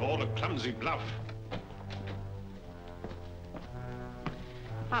 It's all a clumsy bluff.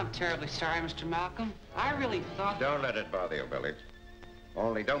 I'm terribly sorry, Mr. Malcolm. I really thought... Don't let it bother you, Billy.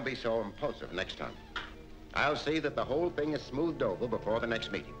 Only don't be so impulsive next time. I'll see that the whole thing is smoothed over before the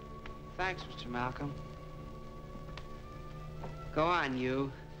next meeting. Thanks, Mr. Malcolm. Go on,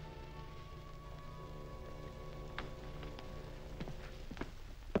 you.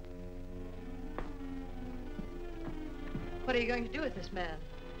 What are you going to do with this man?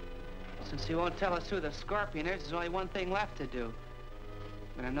 Since he won't tell us who the Scorpion is, there's only one thing left to do.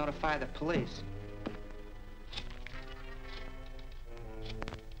 I'm going to notify the police.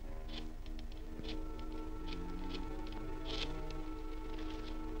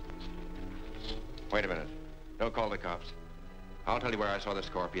 Wait a minute. Don't call the cops. I'll tell you where I saw the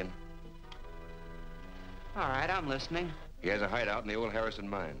Scorpion. All right, I'm listening. He has a hideout in the old Harrison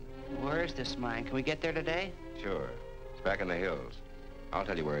mine. Where is this mine? Can we get there today? Sure. It's back in the hills. I'll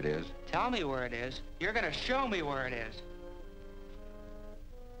tell you where it is. Tell me where it is. You're going to show me where it is.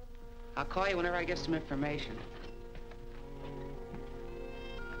 I'll call you whenever I get some information.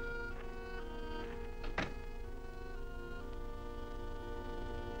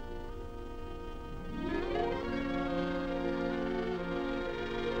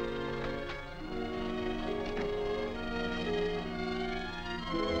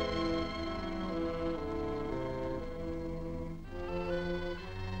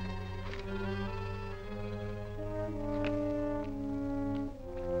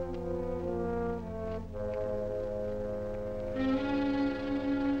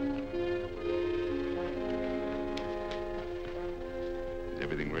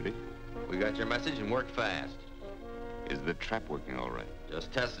 Everything ready? We got your message and worked fast. Is the trap working all right?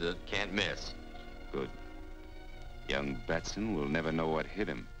 Just tested it. Can't miss. Good. Young Batson will never know what hit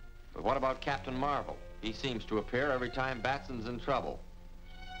him. But what about Captain Marvel? He seems to appear every time Batson's in trouble.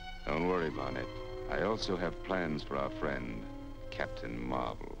 Don't worry, Barnett. I also have plans for our friend, Captain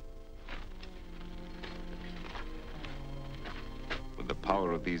Marvel. With the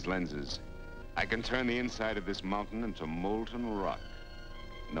power of these lenses, I can turn the inside of this mountain into molten rock.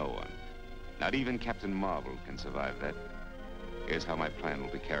 No one, not even Captain Marvel, can survive that. Here's how my plan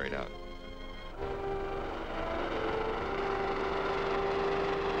will be carried out.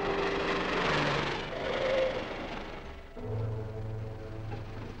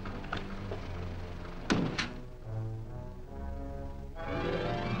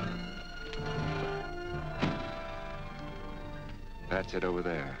 That's it over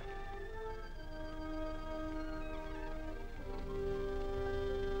there.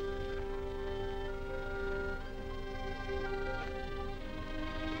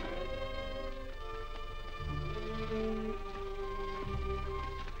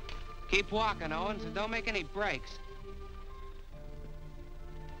 Keep walking, Owens, and don't make any breaks.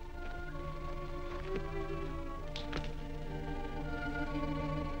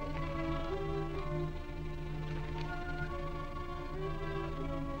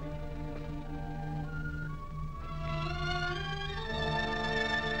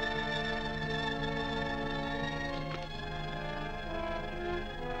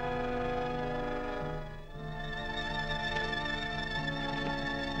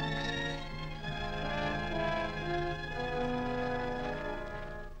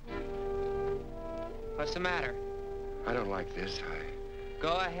 What's the matter? I don't like this.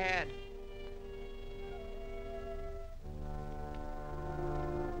 Go ahead.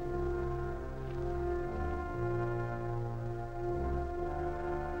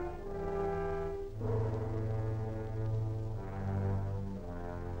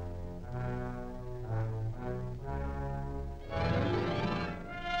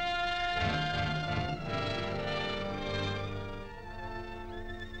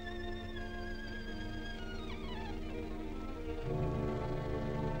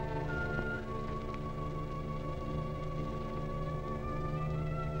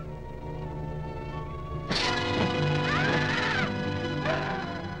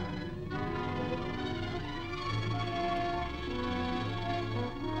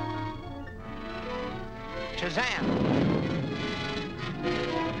 Shazam!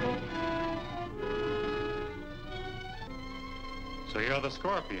 So you're the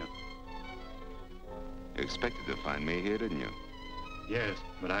Scorpion? You expected to find me here, didn't you? Yes,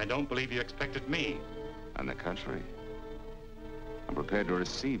 but I don't believe you expected me. On the contrary, I'm prepared to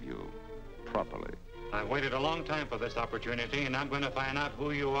receive you properly. I've waited a long time for this opportunity, and I'm going to find out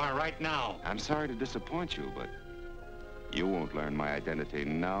who you are right now. I'm sorry to disappoint you, but you won't learn my identity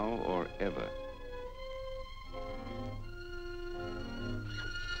now or ever.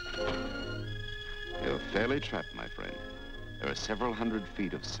 You're fairly trapped, my friend. There are several hundred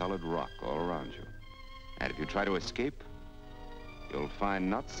feet of solid rock all around you. And if you try to escape, you'll find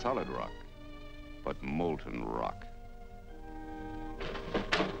not solid rock, but molten rock.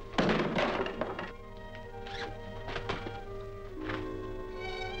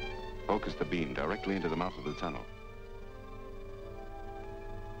 Focus the beam directly into the mouth of the tunnel.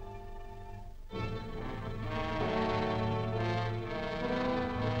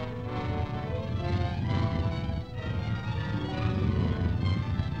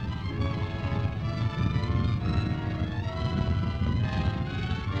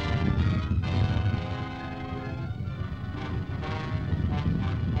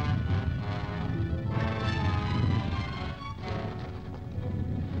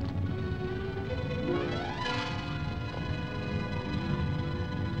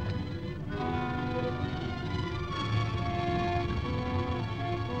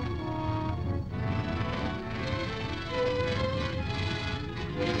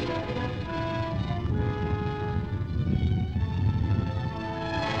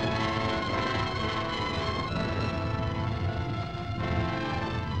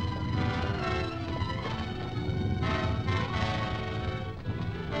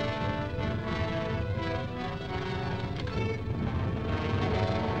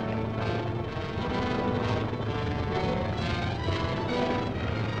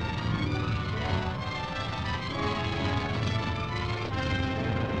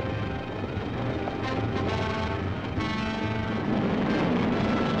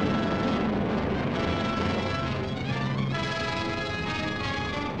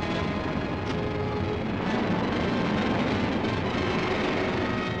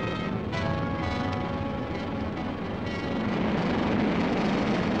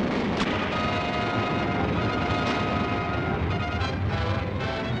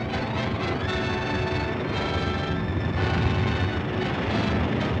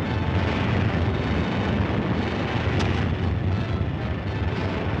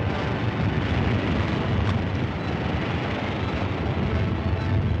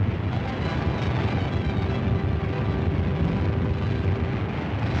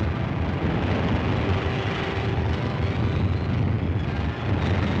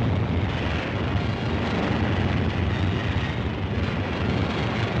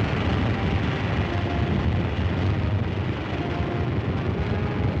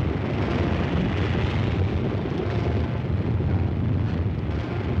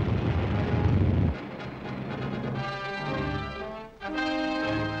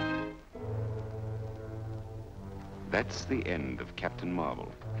 that's the end of Captain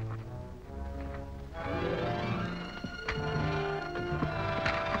Marvel.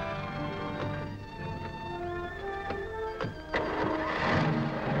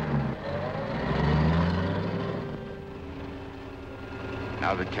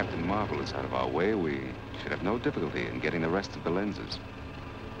 Now that Captain Marvel is out of our way, we should have no difficulty in getting the rest of the lenses.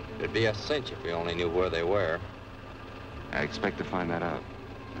 It'd be a cinch if we only knew where they were. I expect to find that out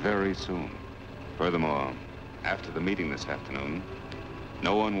very soon. Furthermore, after the meeting this afternoon,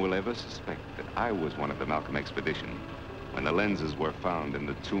 no one will ever suspect that I was one of the Malcolm expedition when the lenses were found in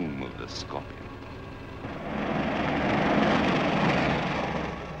the tomb of the Scorpion.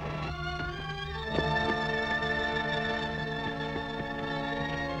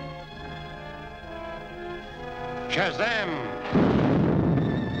 Shazam!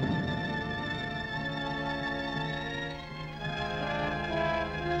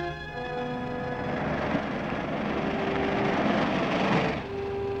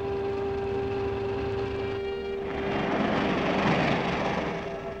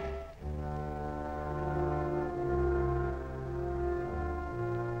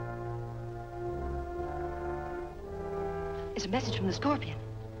 It's a message from the Scorpion.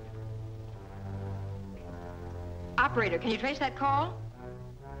 Operator, can you trace that call?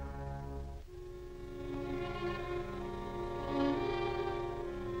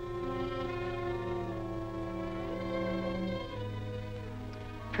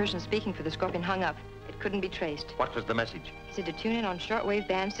 Person speaking for the Scorpion hung up. It couldn't be traced. What was the message? He said to tune in on shortwave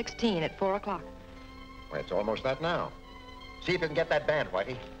band 16 at 4 o'clock. Well, it's almost that now. See if you can get that band,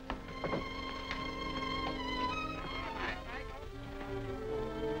 Whitey.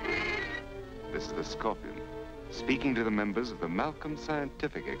 This is the Scorpion, speaking to the members of the Malcolm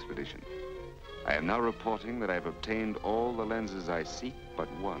Scientific Expedition. I am now reporting that I've obtained all the lenses I seek but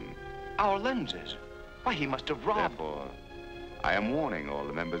one. Our lenses? Why, he must have robbed... Therefore, I am warning all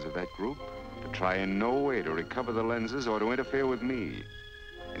the members of that group to try in no way to recover the lenses or to interfere with me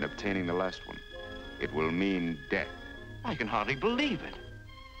in obtaining the last one. It will mean death. I can hardly believe it.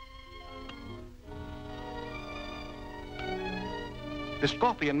 The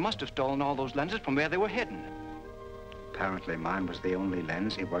Scorpion must have stolen all those lenses from where they were hidden. Apparently mine was the only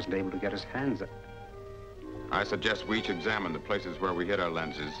lens he wasn't able to get his hands on. I suggest we each examine the places where we hid our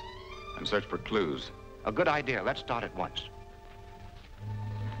lenses and search for clues. A good idea. Let's start at once.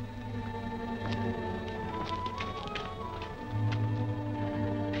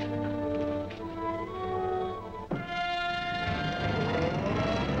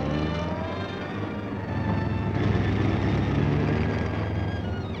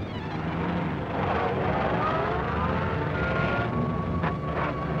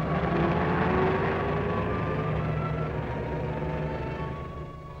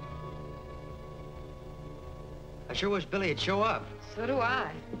 I sure wish Billy would show up. So do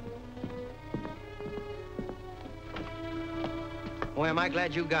I. Boy, am I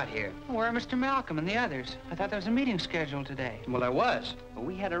glad you got here. Where are Mr. Malcolm and the others? I thought there was a meeting scheduled today. Well, there was. Well,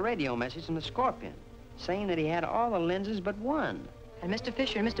 we had a radio message from the Scorpion saying that he had all the lenses but one. And Mr.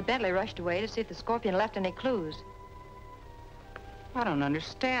 Fisher and Mr. Bentley rushed away to see if the Scorpion left any clues. I don't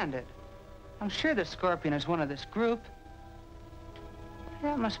understand it. I'm sure the Scorpion is one of this group.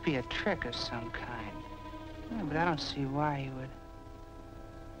 That must be a trick of some kind. Yeah, but I don't see why he would.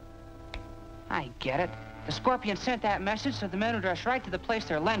 I get it. The Scorpion sent that message so the men would rush right to the place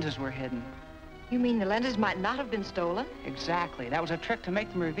their lenses were hidden. You mean the lenses might not have been stolen? Exactly. That was a trick to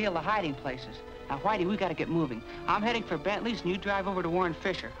make them reveal the hiding places. Now, Whitey, we gotta get moving. I'm heading for Bentley's, and you drive over to Warren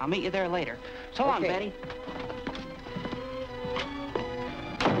Fisher. I'll meet you there later. So long, Betty.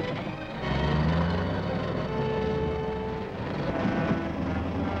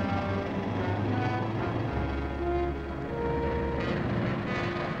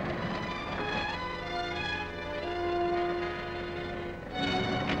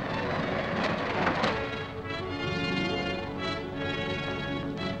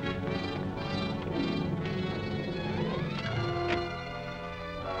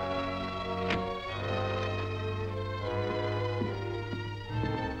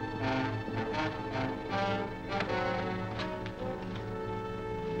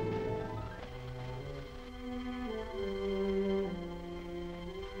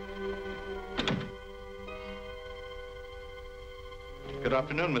 Good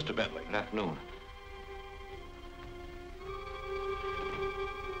afternoon, Mr. Bentley. Good afternoon.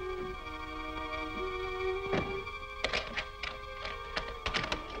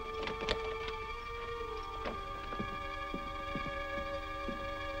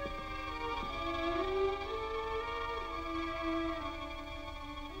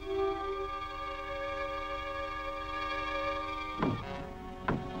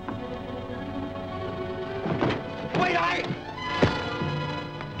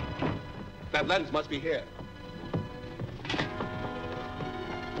 That lens must be here.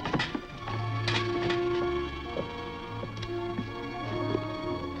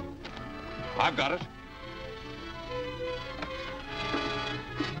 I've got it.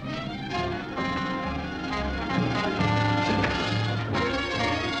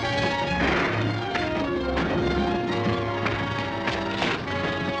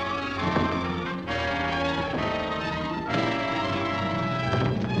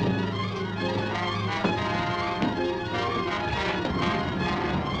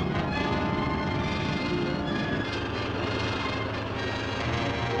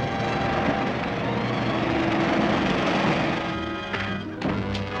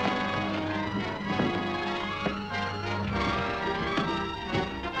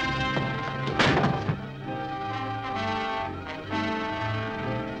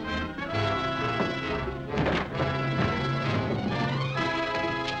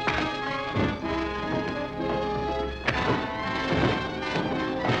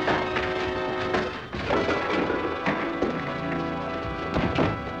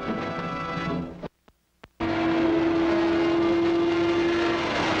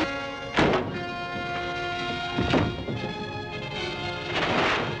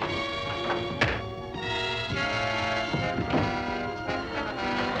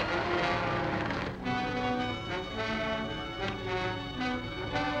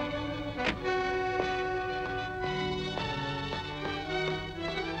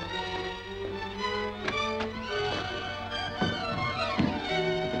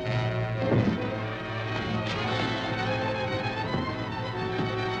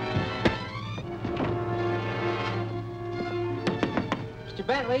 Mr.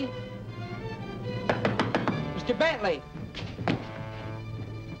 Bentley? Mr. Bentley?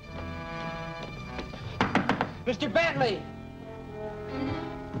 Mr. Bentley!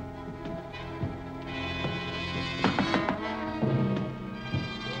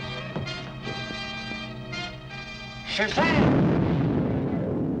 Shazam!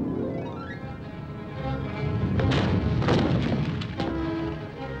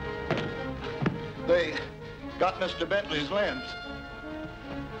 They got Mr. Bentley's lens.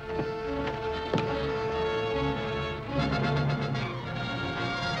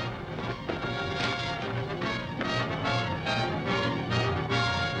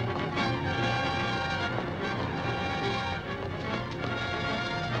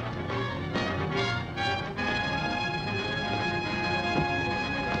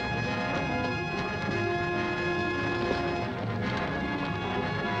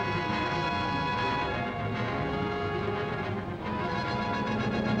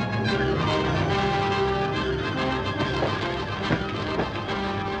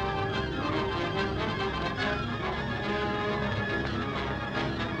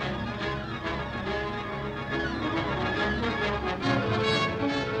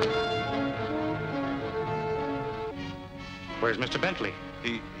 Where's Mr. Bentley?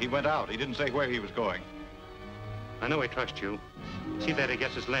 He went out. He didn't say where he was going. I know I trust you. See that he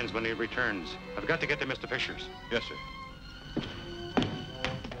gets his lens when he returns. I've got to get to Mr. Fisher's. Yes, sir.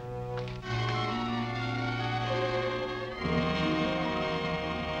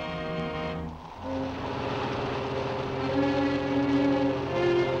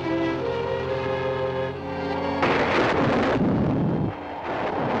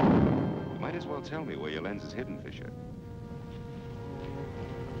 Tell me where your lens is hidden, Fisher.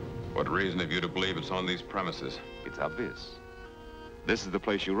 What reason have you to believe it's on these premises? It's obvious. This is the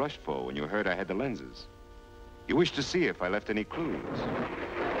place you rushed for when you heard I had the lenses. You wished to see if I left any clues.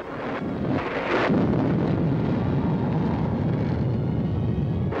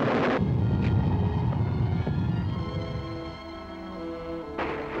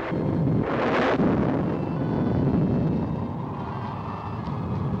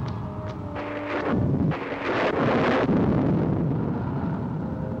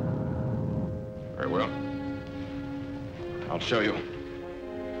 Show you.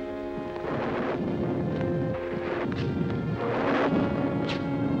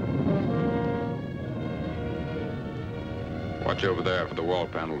 Watch over there for the wall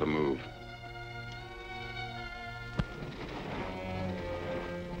panel to move.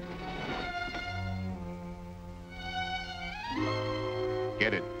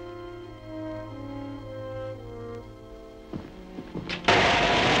 Get it.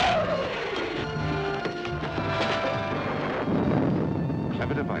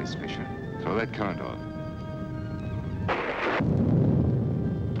 Device, Fisher. Throw that current off.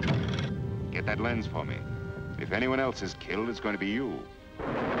 Get that lens for me. If anyone else is killed, it's going to be you.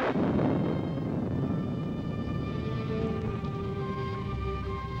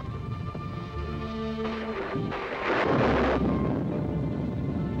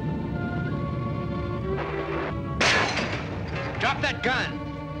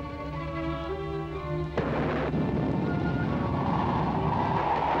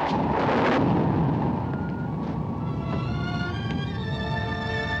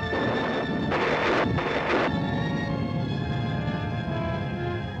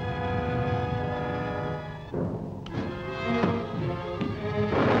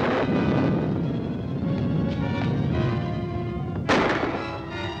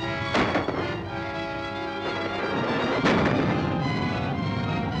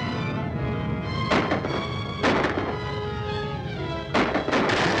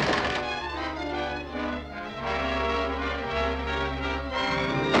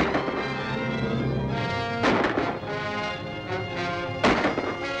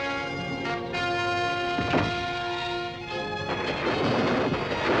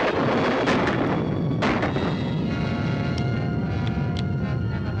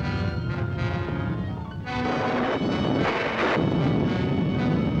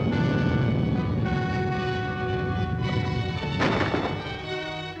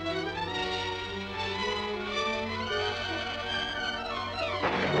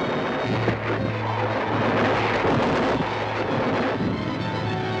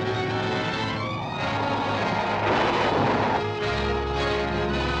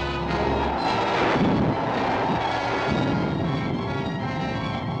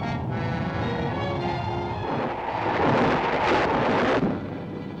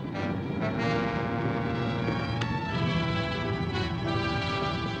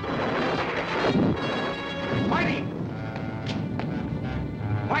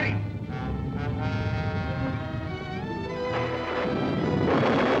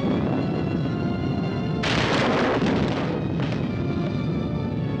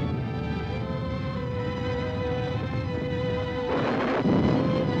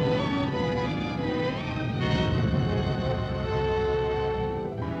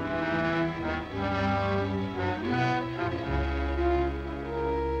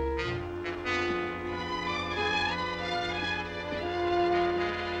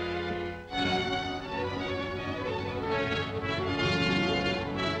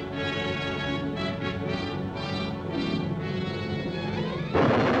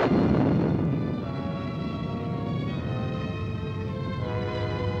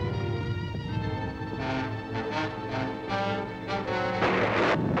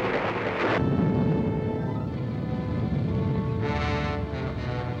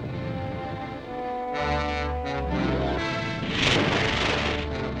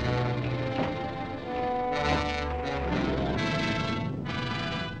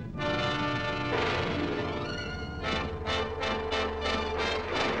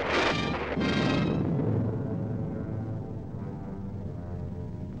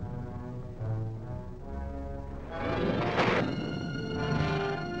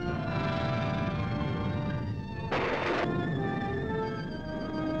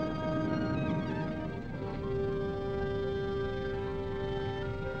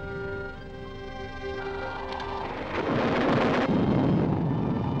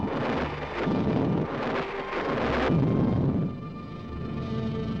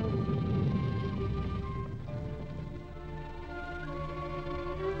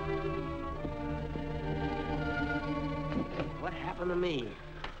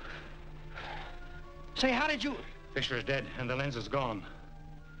 Say, how did you... Fisher is dead, and the lens is gone.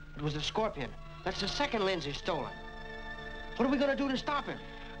 It was the Scorpion. That's the second lens he's stolen. What are we going to do to stop him?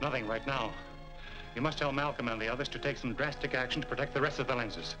 Nothing right now. You must tell Malcolm and the others to take some drastic action to protect the rest of the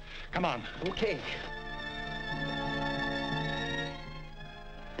lenses. Come on. Okay.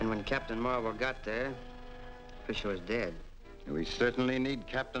 And when Captain Marvel got there, Fisher was dead. We certainly need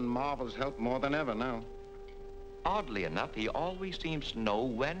Captain Marvel's help more than ever now. Oddly enough, he always seems to know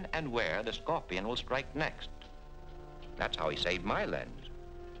when and where the Scorpion will strike next. That's how he saved my lens.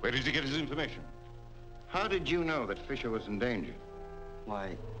 Where did he get his information? How did you know that Fisher was in danger?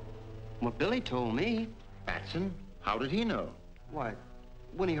 Why, what Billy told me. Batson? How did he know? Why,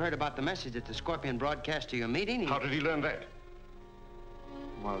 when he heard about the message that the Scorpion broadcast to your meeting, How did he learn that?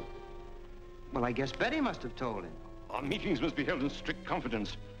 Well, I guess Betty must have told him. Our meetings must be held in strict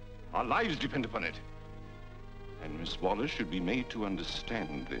confidence. Our lives depend upon it. And Miss Wallace should be made to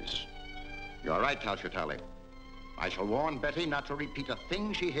understand this. You're right, Talchatali. I shall warn Betty not to repeat a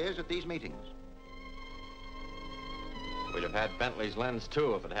thing she hears at these meetings. We'd have had Bentley's lens,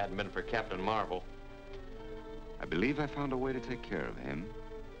 too, if it hadn't been for Captain Marvel. I believe I found a way to take care of him.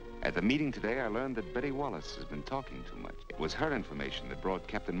 At the meeting today, I learned that Betty Wallace has been talking too much. It was her information that brought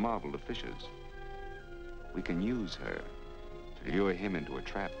Captain Marvel to Fisher's. We can use her to lure him into a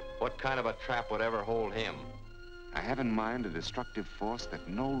trap. What kind of a trap would ever hold him? I have in mind a destructive force that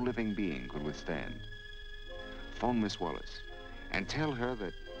no living being could withstand. Phone Miss Wallace and tell her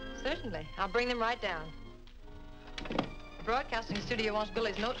that... Certainly. I'll bring them right down. The broadcasting studio wants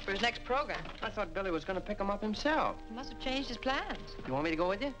Billy's notes for his next program. I thought Billy was going to pick them up himself. He must have changed his plans. You want me to go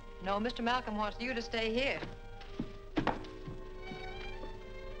with you? No, Mr. Malcolm wants you to stay here.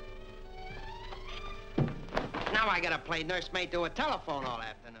 Now I gotta play nursemaid to a telephone all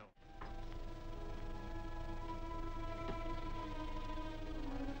afternoon.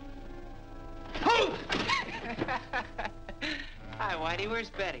 Hi, Whitey. Where's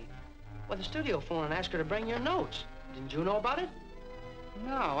Betty? Well, the studio phone and asked her to bring your notes. Didn't you know about it?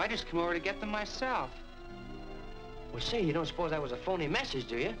 No, I just came over to get them myself. Well, say, you don't suppose that was a phony message,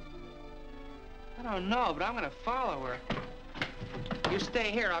 do you? I don't know, but I'm gonna follow her. You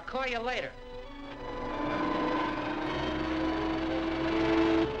stay here. I'll call you later.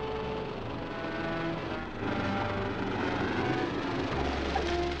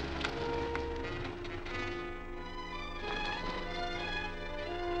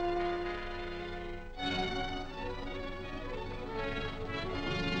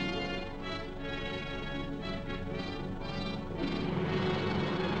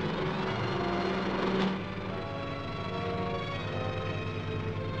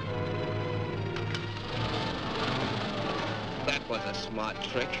 Was a smart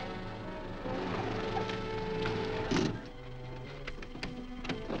trick.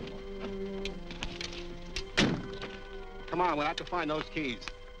 Come on, we'll have to find those keys.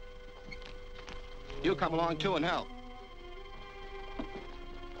 You come along too and help.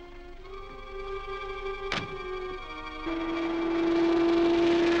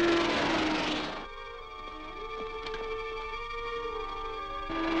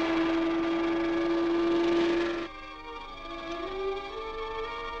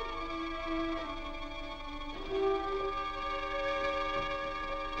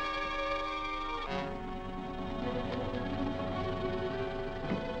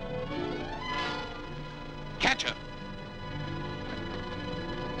 Catch her!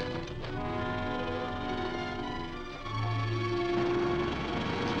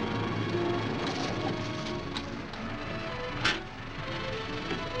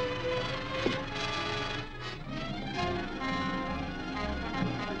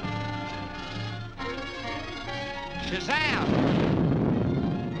 Shazam!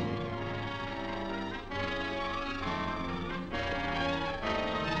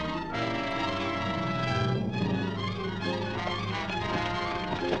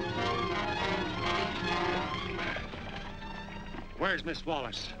 Where's Miss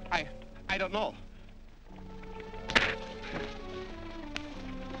Wallace? I don't know.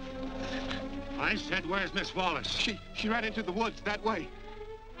 I said, where's Miss Wallace? She ran into the woods that way.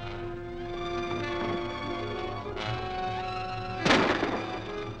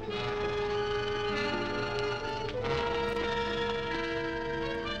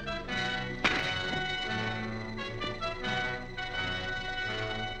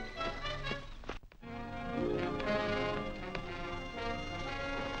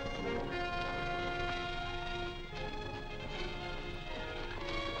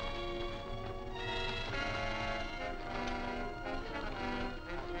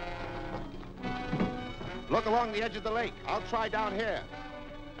 Look along the edge of the lake. I'll try down here.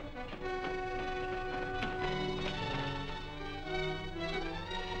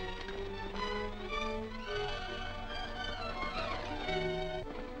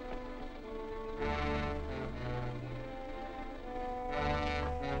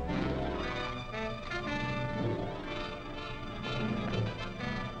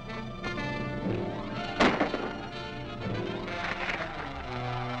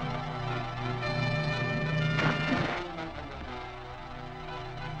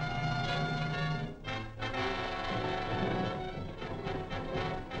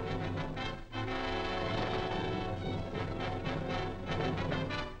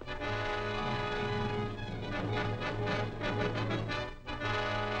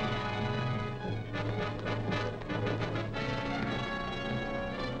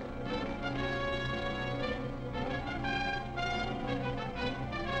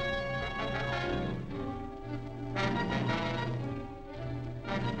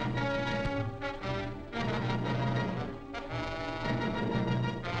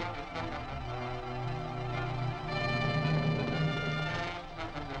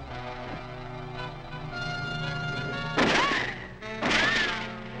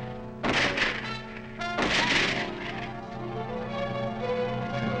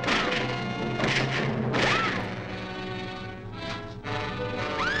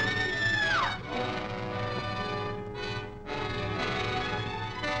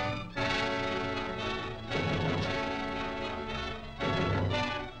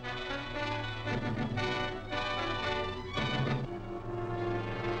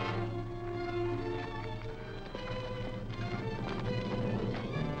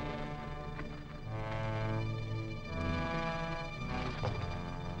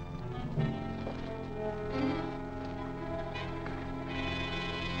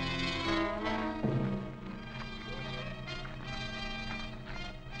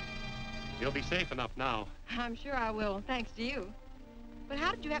 You'll be safe enough now. I'm sure I will, thanks to you. But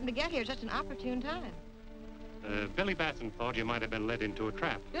how did you happen to get here at such an opportune time? Billy Batson thought you might have been led into a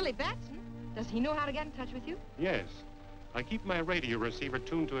trap. Billy Batson? Does he know how to get in touch with you? Yes. I keep my radio receiver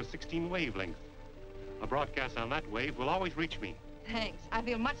tuned to a 16 wavelength. A broadcast on that wave will always reach me. Thanks. I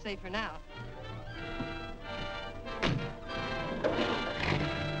feel much safer now.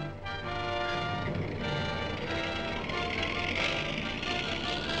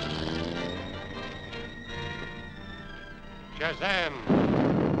 Shazam!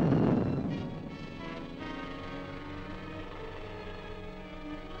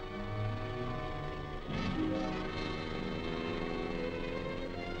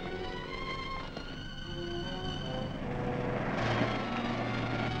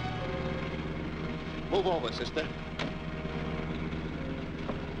 Move over, sister.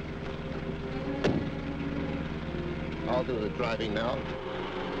 I'll do the driving now.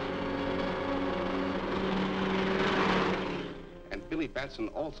 And Billy Batson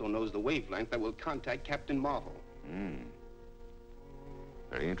also knows the wavelength that will contact Captain Marvel.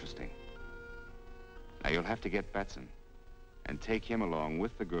 Very interesting. Now you'll have to get Batson and take him along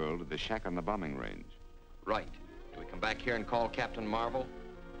with the girl to the shack on the bombing range. Right. Do we come back here and call Captain Marvel?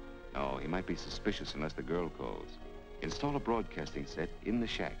 No, he might be suspicious unless the girl calls. Install a broadcasting set in the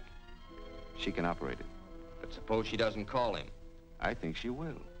shack. She can operate it. But suppose she doesn't call him? I think she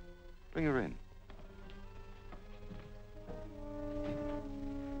will. Bring her in.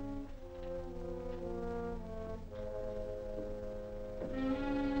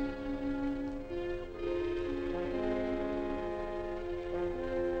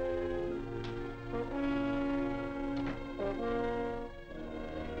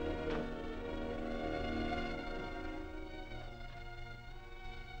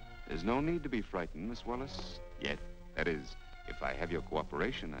 There's no need to be frightened, Miss Wallace, yet. That is, if I have your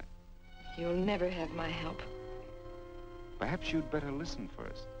cooperation, You'll never have my help. Perhaps you'd better listen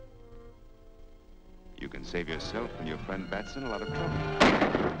first. You can save yourself and your friend Batson a lot of trouble.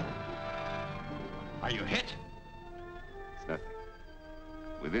 Are you hit? It's nothing.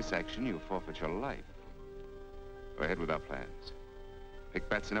 With this action, you forfeit your life. Go ahead with our plans. Pick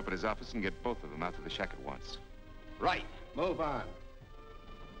Batson up at his office and get both of them out to the shack at once. Right. Move on.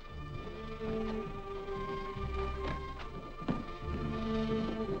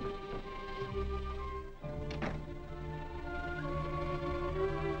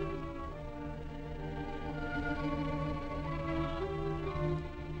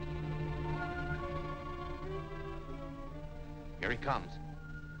 Here he comes.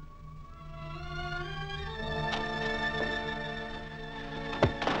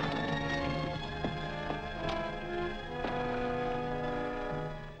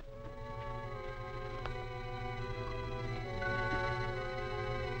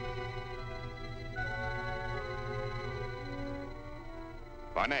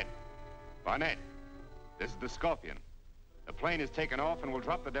 Barnett, this is the Scorpion. The plane is taken off and will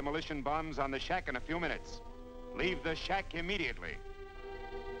drop the demolition bombs on the shack in a few minutes. Leave the shack immediately.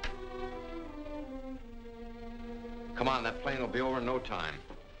 Come on, that plane will be over in no time.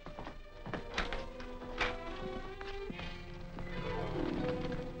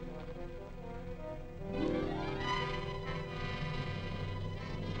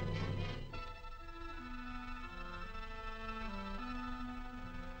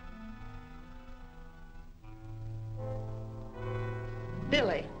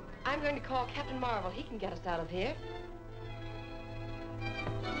 Billy, I'm going to call Captain Marvel. He can get us out of here.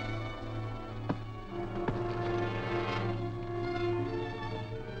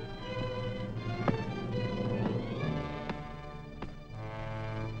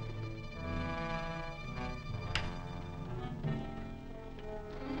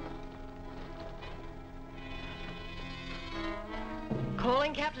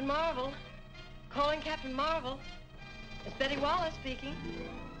 Calling Captain Marvel. Calling Captain Marvel. It's Betty Wallace speaking.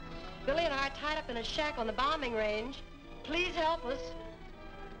 Billy and I are tied up in a shack on the bombing range. Please help us.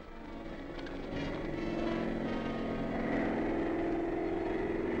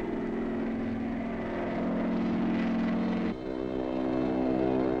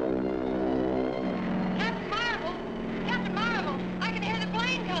 Captain Marvel! Captain Marvel! I can hear the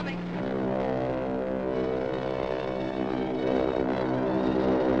plane coming.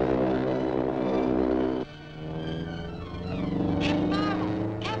 Captain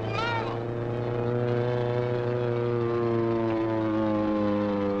Marvel!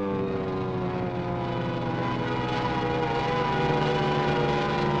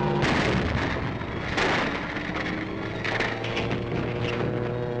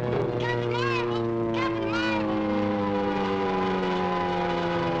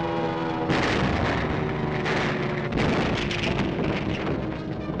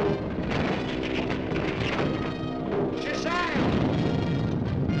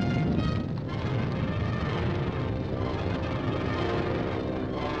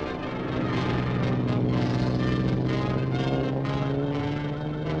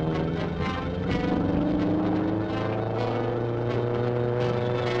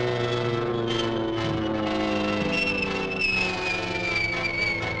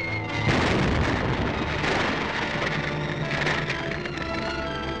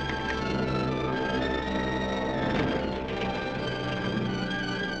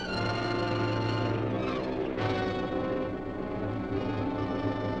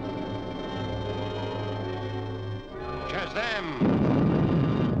 Shazam!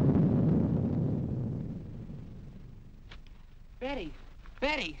 Betty!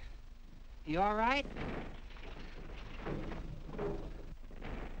 Betty! You all right?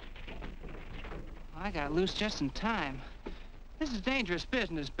 I got loose just in time. This is dangerous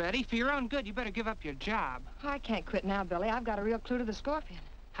business, Betty. For your own good, you better give up your job. I can't quit now, Billy. I've got a real clue to the scorpion.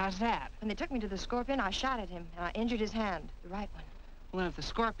 How's that? When they took me to the scorpion, I shot at him, and I injured his hand, the right one. Well, if the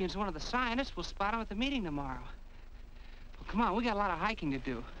scorpion's one of the scientists, we'll spot him at the meeting tomorrow. Well, come on, we got a lot of hiking to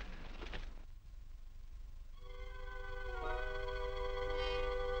do.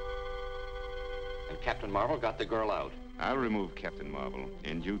 And Captain Marvel got the girl out. I'll remove Captain Marvel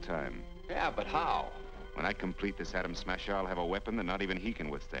in due time. Yeah, but how? When I complete this atom smasher, I'll have a weapon that not even he can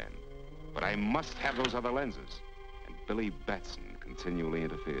withstand. But I must have those other lenses. And Billy Batson continually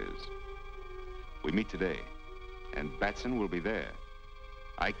interferes. We meet today, and Batson will be there.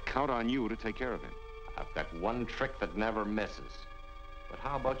 I count on you to take care of him. I've got one trick that never misses. But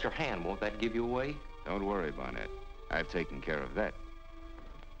how about your hand? Won't that give you away? Don't worry, Barnett. I've taken care of that.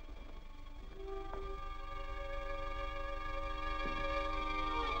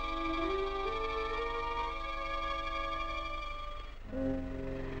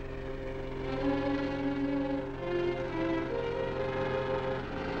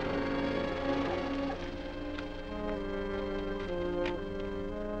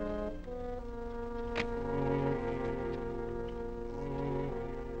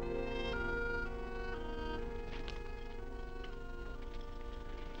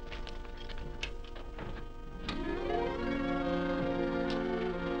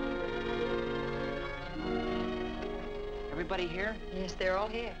 Everybody here? Yes, they're all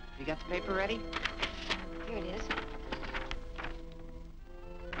here. You got the paper ready? Here it is.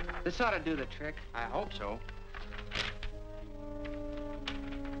 This ought to do the trick. I hope so.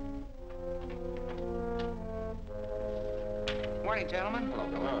 Morning, gentlemen. Hello,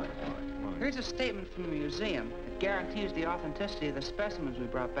 Billy. Here's a statement from the museum. It guarantees the authenticity of the specimens we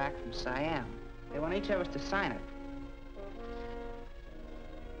brought back from Siam. They want each of us to sign it.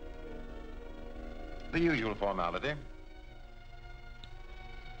 The usual formality.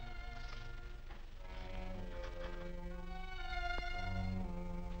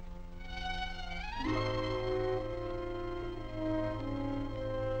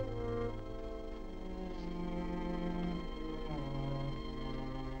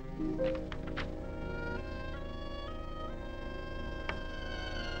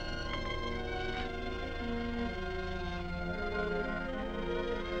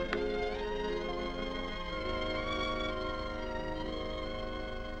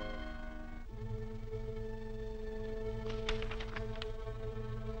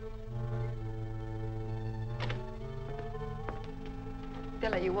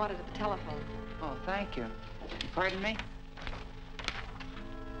 Billy, you wanted at the telephone. Oh, thank you. Pardon me?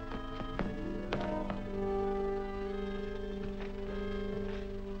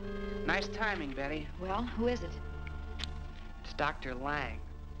 Nice timing, Betty. Well, who is it? It's Dr. Lang.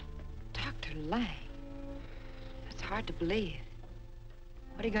 Dr. Lang? That's hard to believe.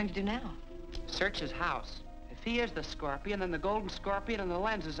 What are you going to do now? Search his house. If he is the scorpion, then the golden scorpion and the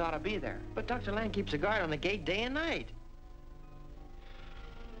lenses ought to be there. But Dr. Lang keeps a guard on the gate day and night.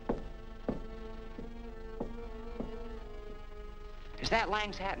 Is that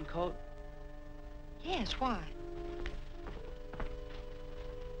Lang's hat and coat? Yes, why?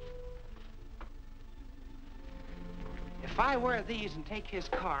 If I wear these and take his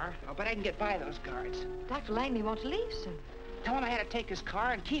car, I'll bet I can get by those guards. Dr. Lang may want to leave soon. Tell him I had to take his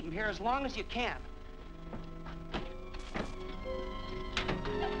car and keep him here as long as you can.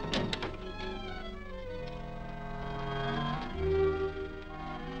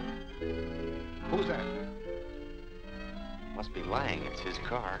 Who's that? Must be Lang. It's his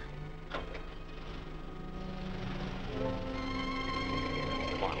car.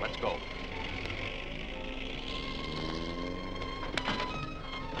 Come on, let's go.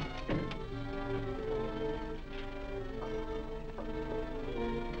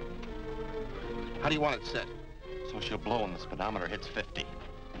 How do you want it set? So she'll blow when the speedometer hits 50.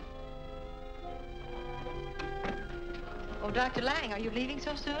 Oh, Dr. Lang, are you leaving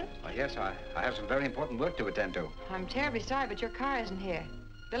so soon? Yes, I have some very important work to attend to. I'm terribly sorry, but your car isn't here.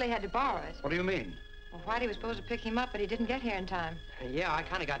 Billy had to borrow it. What do you mean? Well, Whitey was supposed to pick him up, but he didn't get here in time. Yeah, I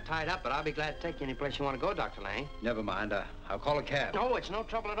kind of got tied up, but I'll be glad to take you any place you want to go, Dr. Lang. Never mind. I'll call a cab. No, it's no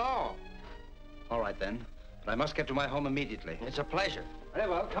trouble at all. All right, then. But I must get to my home immediately. It's a pleasure. Very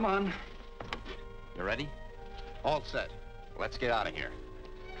well, come on. You ready? All set. Let's get out of here.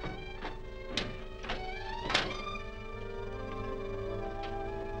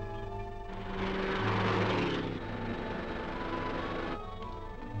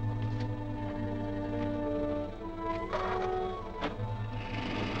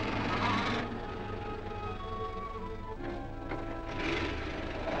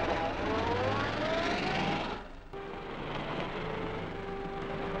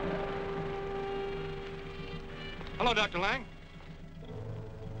 Hello, Dr. Lang.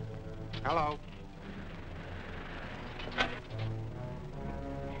 Hello.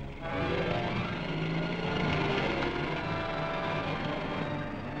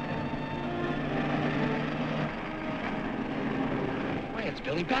 Why, it's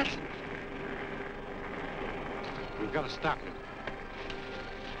Billy Batson. We've got to stop him.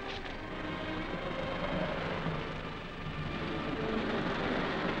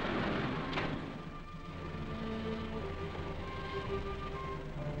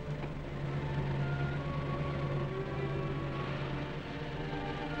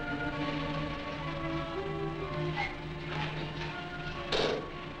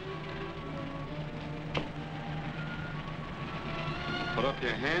 Put up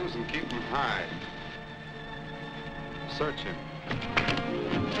your hands and keep them high. Search him.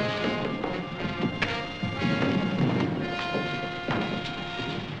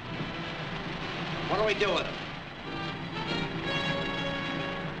 What do we do with him?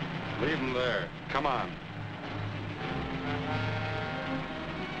 Leave him there. Come on.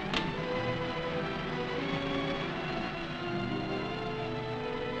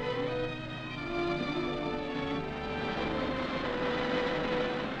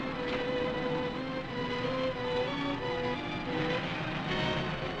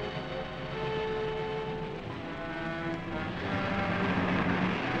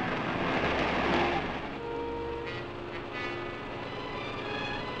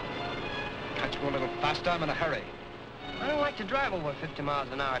 Go a little faster. I'm in a hurry. I don't like to drive over 50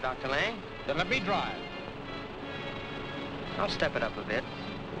 miles an hour, Dr. Lang. Then let me drive. I'll step it up a bit.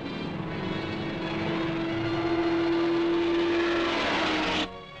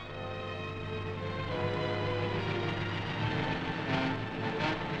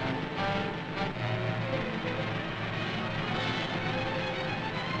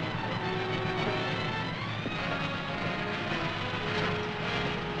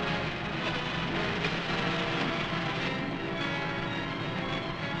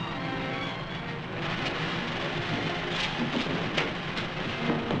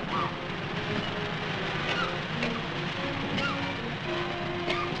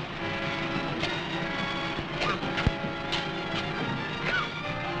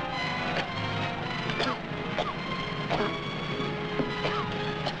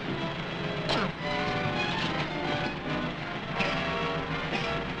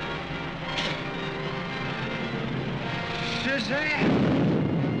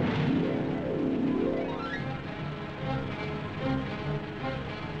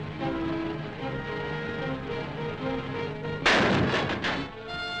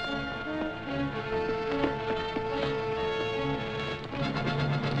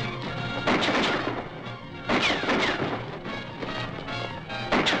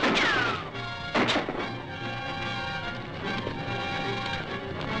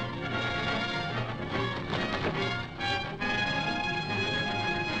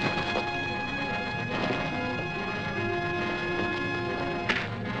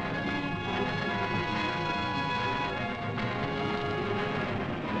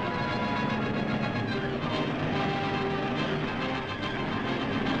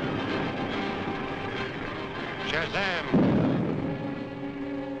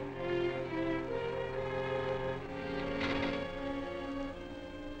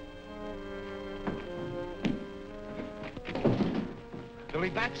 Billy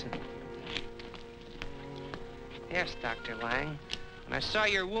Batson. Yes, Dr. Lang. When I saw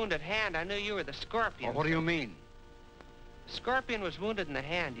your wounded hand, I knew you were the Scorpion. Oh, what do you mean? The Scorpion was wounded in the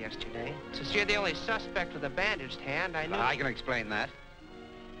hand yesterday. Since you're the only suspect with a bandaged hand, I knew... I can explain that.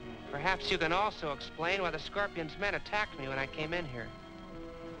 Perhaps you can also explain why the Scorpion's men attacked me when I came in here.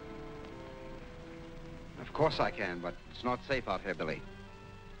 Of course I can, but it's not safe out here, Billy.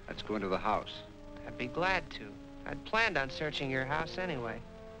 Let's go into the house. I'd be glad to. I'd planned on searching your house anyway.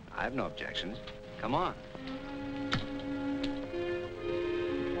 I have no objections. Come on.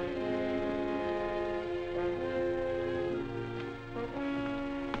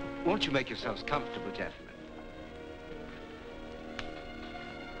 Won't you make yourselves comfortable, gentlemen?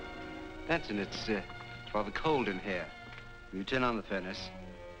 Benson, it's rather cold in here. You turn on the furnace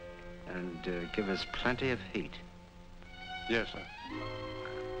and give us plenty of heat. Yes, sir.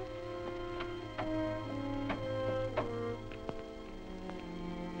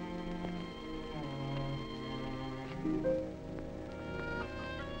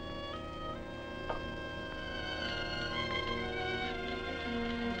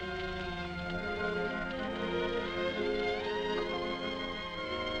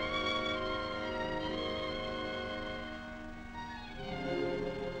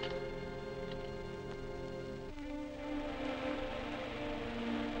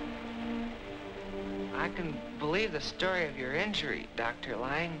 I can believe the story of your injury, Dr.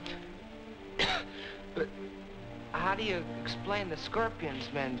 Lang. But how do you explain the Scorpion's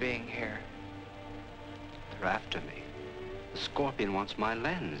men being here? They're after me. The Scorpion wants my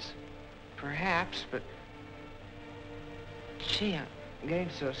lens. Perhaps, but... Gee, I'm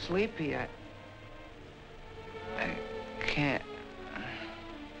getting so sleepy, I can't...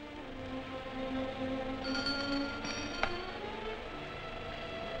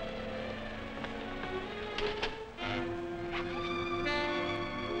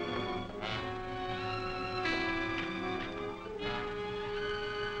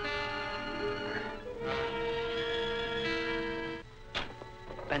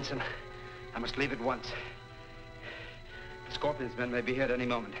 Benson, I must leave at once. The Scorpion's men may be here at any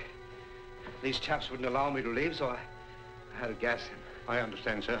moment. These chaps wouldn't allow me to leave, so I had to gas him. I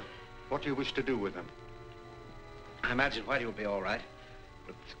understand, sir. What do you wish to do with them? I imagine Whitey will be all right.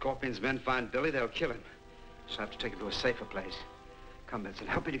 But if the Scorpion's men find Billy, they'll kill him. So I have to take him to a safer place. Come, Benson,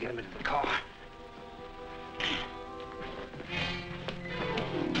 help me to get him into the car.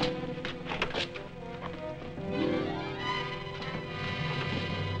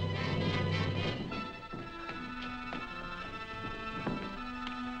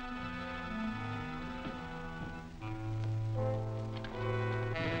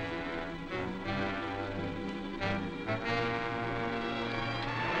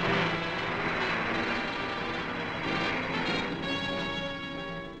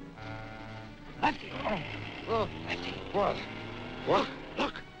 Look. What? What?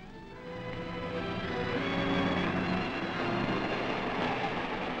 Look!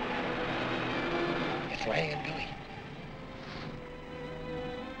 It's Lang and Billy.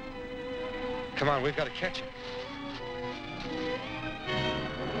 Come on, we've got to catch him.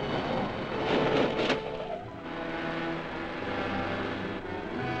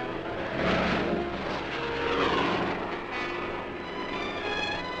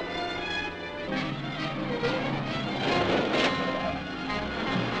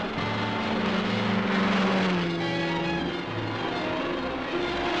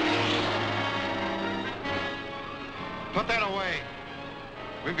 Put that away.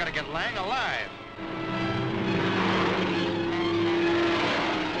 We've got to get Lang alive.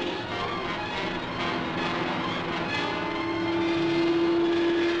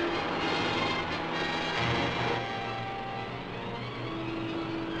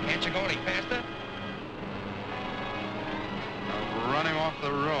 Can't you go any faster? I'll run him off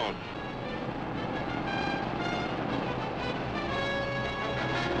the road.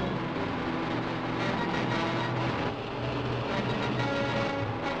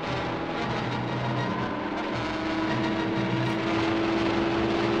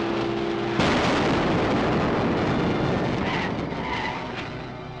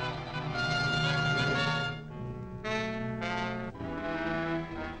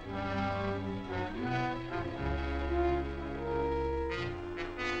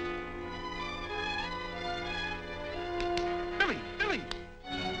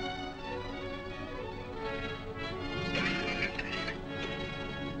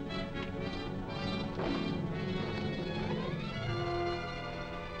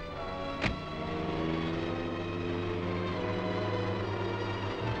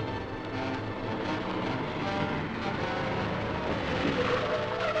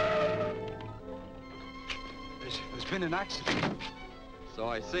 There's been an accident. So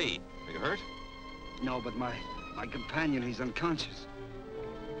I see. Are you hurt? No, but my companion, he's unconscious.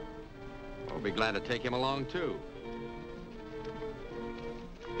 We'll be glad to take him along, too.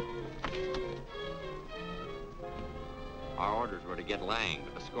 Our orders were to get Lang,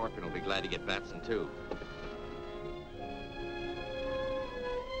 but the Scorpion will be glad to get Batson, too.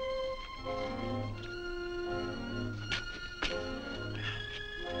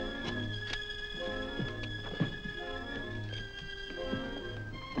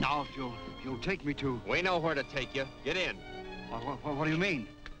 Now, if you'll take me to... We know where to take you. Get in. What do you mean?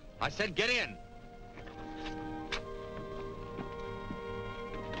 I said get in.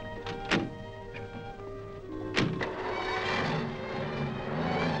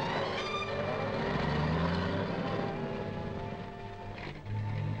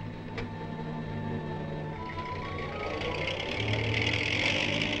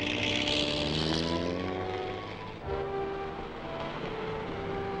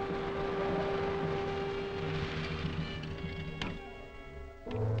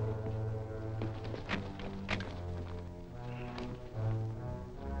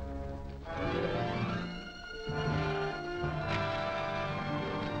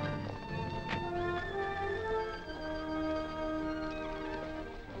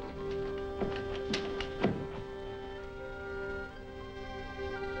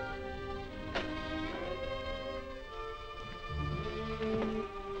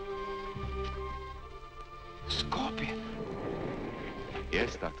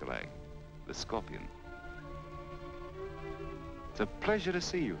 Dr. Lang. The Scorpion. It's a pleasure to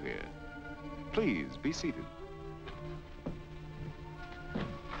see you here. Please, be seated.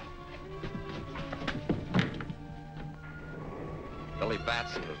 Billy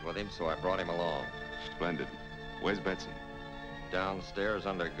Batson was with him, so I brought him along. Splendid. Where's Batson? Downstairs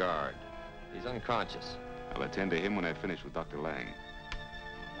under guard. He's unconscious. I'll attend to him when I finish with Dr. Lang.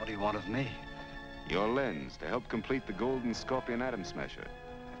 What do you want of me? Your lens to help complete the Golden Scorpion atom smasher.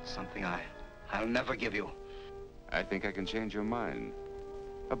 That's something I'll never give you. I think I can change your mind.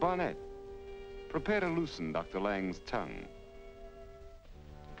 Barnett, prepare to loosen Dr. Lang's tongue.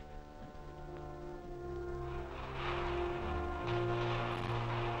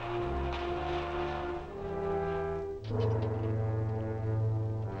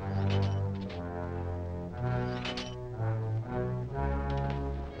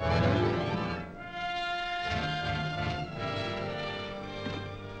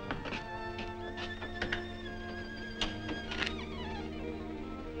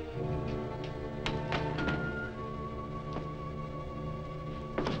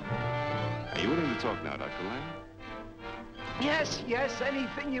 Are you willing to talk now, Dr. Lang? Yes, yes,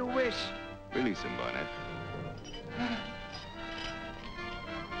 anything you wish. Release him, Barnett.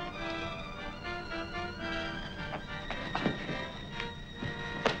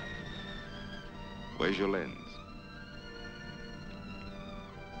 Where's your lens?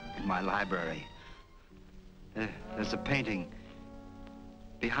 In my library. There's a painting.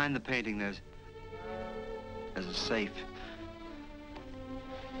 Behind the painting, there's a safe.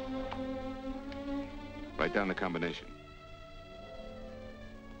 Write down the combination.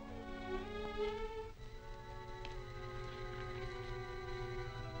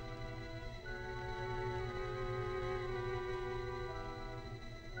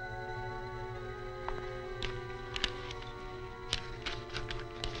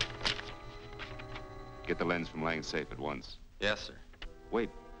 Get the lens from Lang's safe at once. Yes, sir.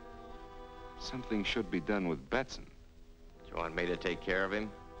 Wait. Something should be done with Batson. Do you want me to take care of him?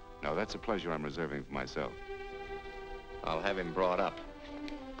 No, that's a pleasure I'm reserving for myself. I'll have him brought up.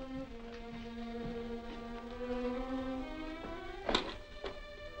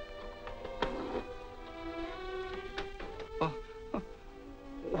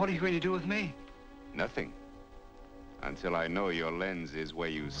 What are you going to do with me? Nothing. Until I know your lens is where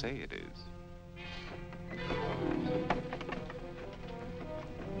you say it is.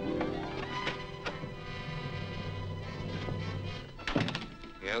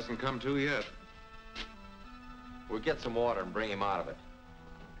 He hasn't come to yet. We'll get some water and bring him out of it.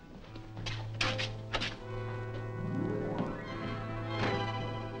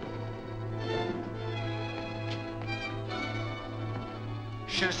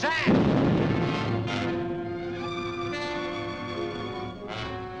 Shazam!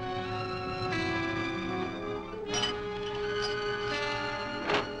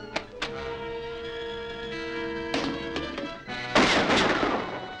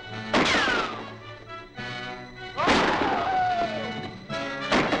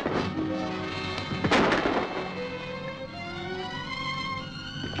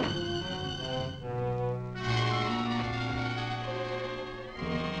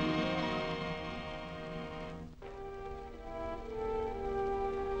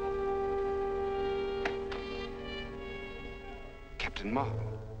 Captain Marvel.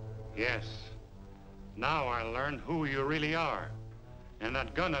 Yes. Now I'll learn who you really are. And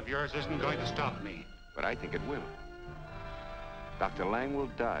that gun of yours isn't going to stop me. But I think it will. Dr. Lang will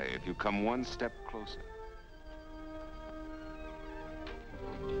die if you come one step closer.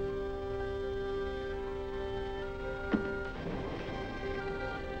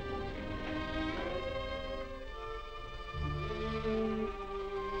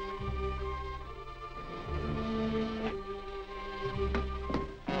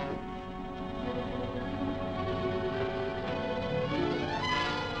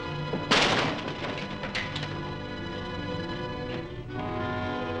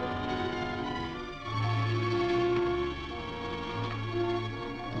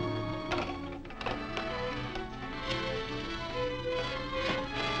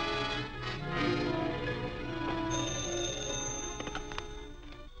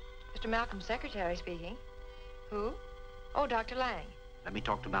 Mr. Malcolm's secretary speaking. Who? Oh, Dr. Lang. Let me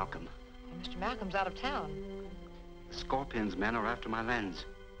talk to Malcolm. Well, Mr. Malcolm's out of town. The Scorpion's men are after my lens.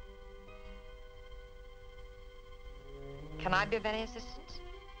 Can I be of any assistance?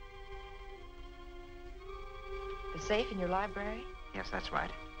 The safe in your library? Yes, that's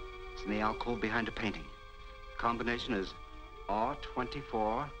right. It's in the alcove behind a painting. The combination is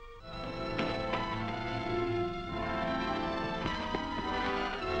R24.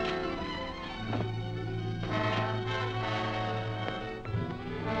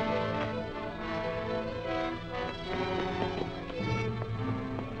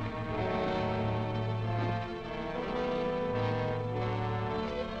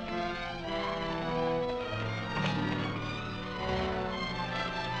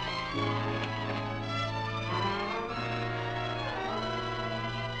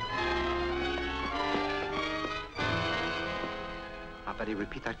 Betty,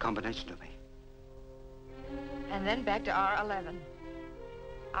 repeat that combination to me. And then back to R11.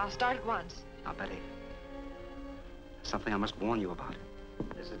 I'll start at once. Now, Betty, there's something I must warn you about.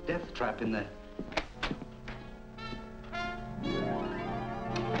 There's a death trap in there.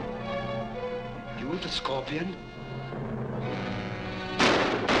 You, the Scorpion?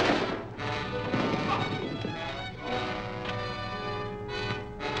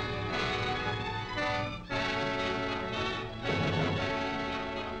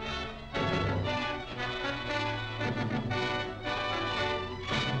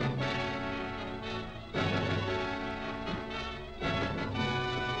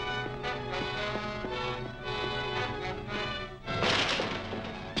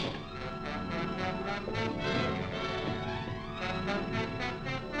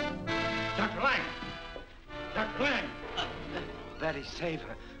 Betty, save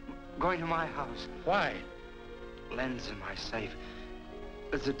her. I'm going to my house. Why? Len's in my safe.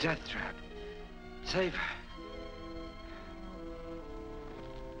 There's a death trap. Save her.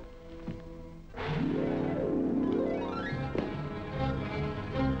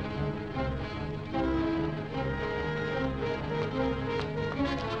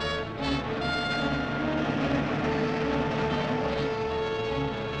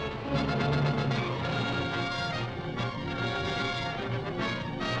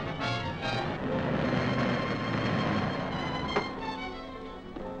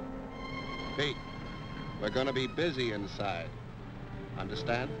 Pete, we're going to be busy inside.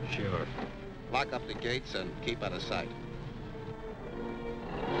 Understand? Sure. Lock up the gates and keep out of sight.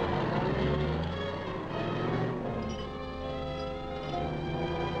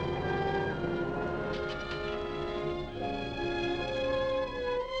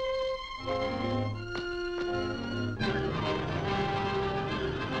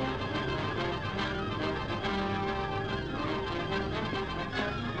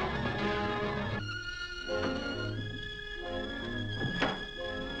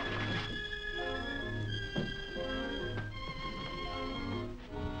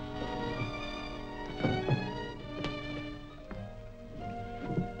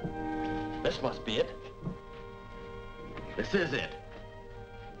 This must be it. This is it.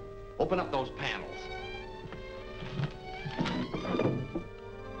 Open up those panels.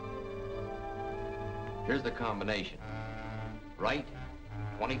 Here's the combination. Right,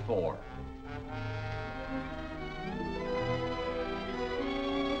 24.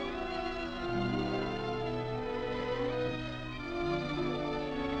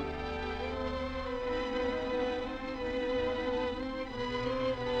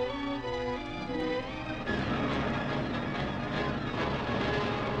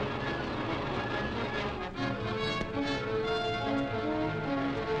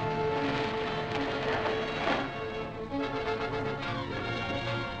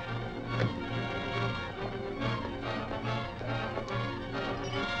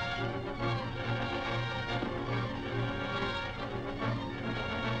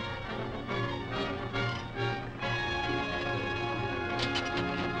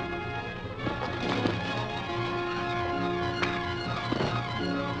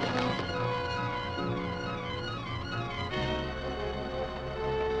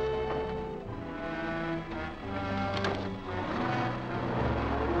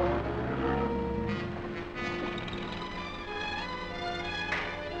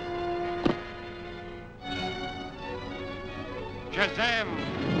 Shazam!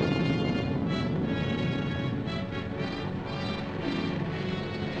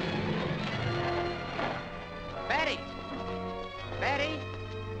 Betty! Betty!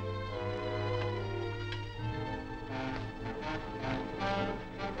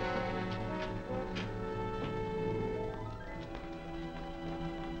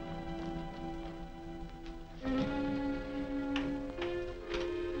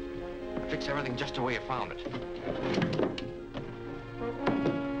 Fix everything just the way you found it.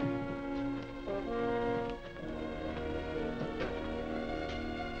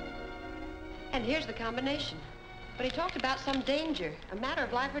 And here's the combination. But he talked about some danger, a matter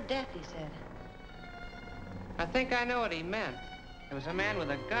of life or death, he said. I think I know what he meant. It was a man with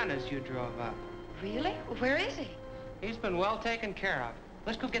a gun as you drove up. Really? Where is he? He's been well taken care of.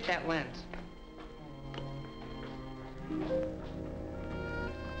 Let's go get that lens.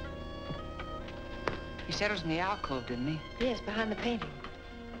 He said it was in the alcove, didn't he? Yes, behind the painting.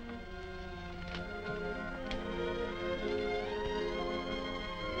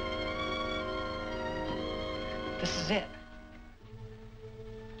 This is it.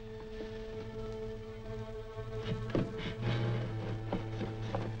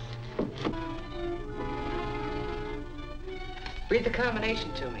 Read the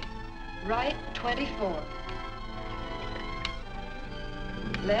combination to me. Right 24.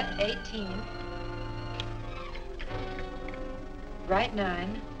 Left 18. Right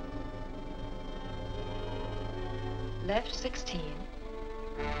 9. Left 16.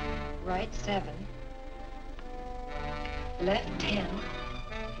 Right 7. Left 10.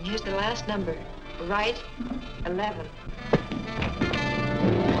 And here's the last number. Right 11.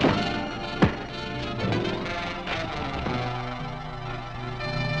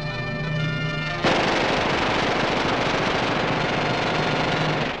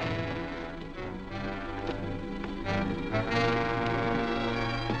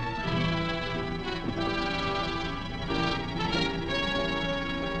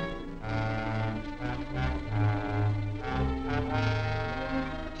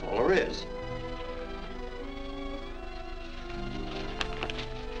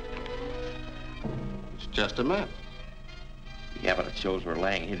 Just a map. Yeah, but it shows where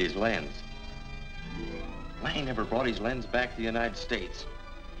Lang hid his lens. Lang never brought his lens back to the United States.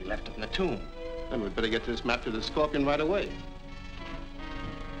 He left it in the tomb. Then we'd better get this map to the Scorpion right away.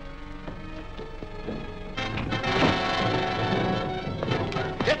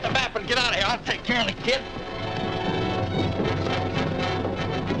 Get the map and get out of here. I'll take care of the kid.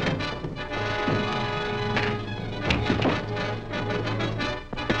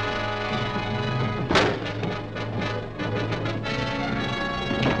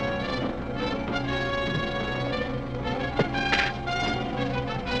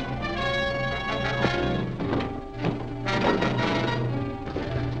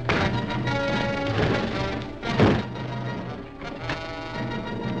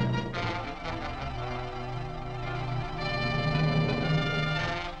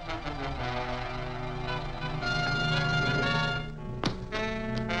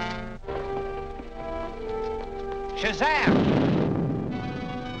 Shazam!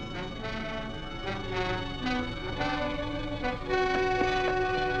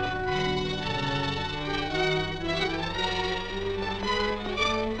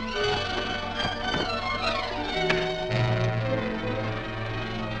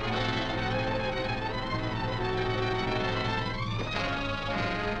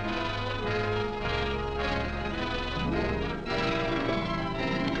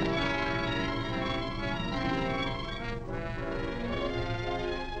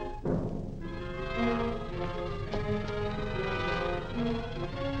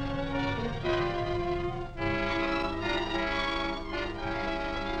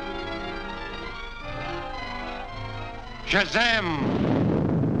 Shazam!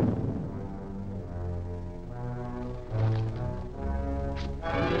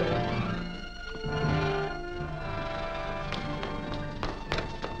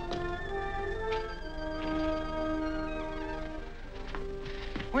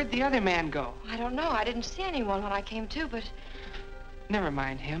 Where'd the other man go? I don't know. I didn't see anyone when I came to, but... Never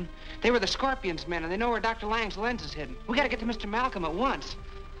mind him. They were the Scorpion's men, and they know where Dr. Lang's lens is hidden. We gotta get to Mr. Malcolm at once.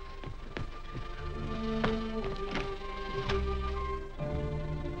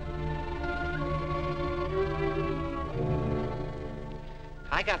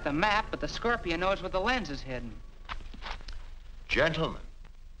 I got the map, but the Scorpion knows where the lens is hidden. Gentlemen.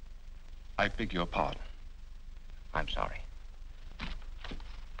 I beg your pardon. I'm sorry.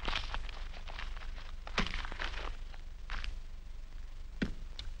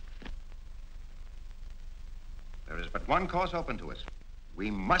 There is but one course open to us.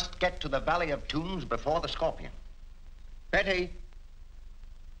 We must get to the Valley of Tombs before the Scorpion. Betty.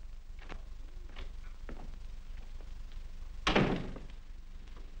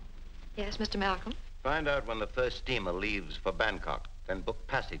 Yes, Mr. Malcolm? Find out when the first steamer leaves for Bangkok, then book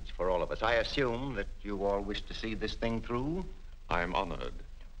passage for all of us. I assume that you all wish to see this thing through? I'm honored.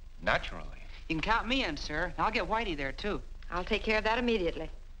 Naturally. You can count me in, sir. I'll get Whitey there, too. I'll take care of that immediately.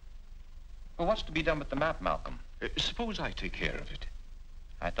 Well, what's to be done with the map, Malcolm? Suppose I take care of it.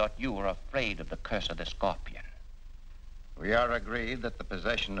 I thought you were afraid of the curse of the Scorpion. We are agreed that the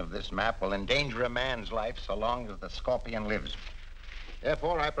possession of this map will endanger a man's life so long as the Scorpion lives.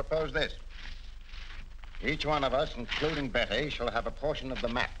 Therefore, I propose this. Each one of us, including Betty, shall have a portion of the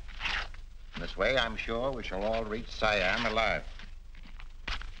map. This way, I'm sure we shall all reach Siam alive.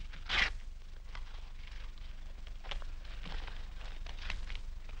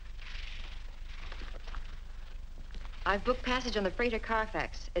 I've booked passage on the freighter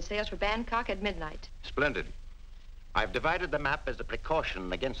Carfax. It sails for Bangkok at midnight. Splendid. I've divided the map as a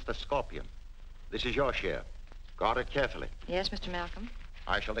precaution against the Scorpion. This is your share. Guard it carefully. Yes, Mr. Malcolm.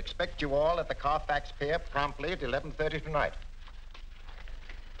 I shall expect you all at the Carfax Pier promptly at 11:30 tonight.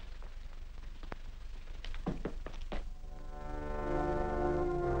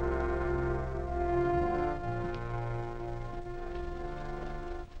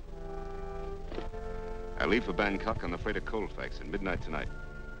 I leave for Bangkok on the freighter Colfax at midnight tonight.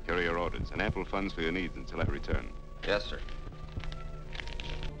 Carry your orders and ample funds for your needs until I return. Yes, sir.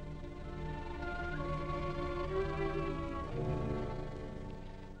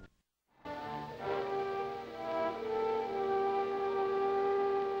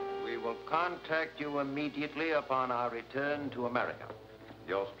 We will contact you immediately upon our return to America.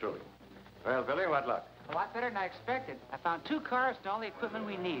 Yours truly. Well, Billy, what luck? A lot better than I expected. I found 2 cars and all the equipment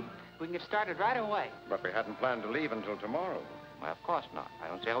we need. We can get started right away. But we hadn't planned to leave until tomorrow. Well, of course not. I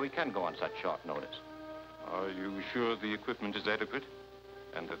don't see how we can go on such short notice. Are you sure the equipment is adequate?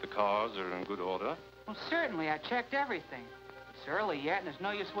 And that the cars are in good order? Well, certainly. I checked everything. It's early yet, and there's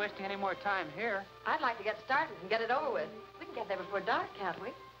no use wasting any more time here. I'd like to get started and get it over with. We can get there before dark, can't we?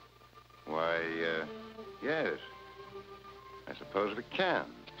 Why, yes. I suppose we can.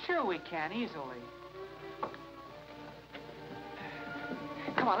 Sure we can, easily.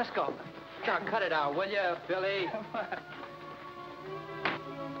 Come on, let's go. Come on, cut it out, will you, Billy? Come on.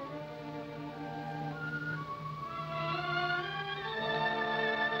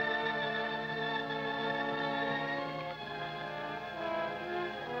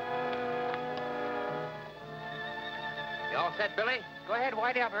 You all set, Billy? Go ahead,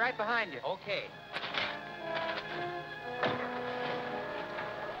 Whitey. I'll be right behind you. Okay.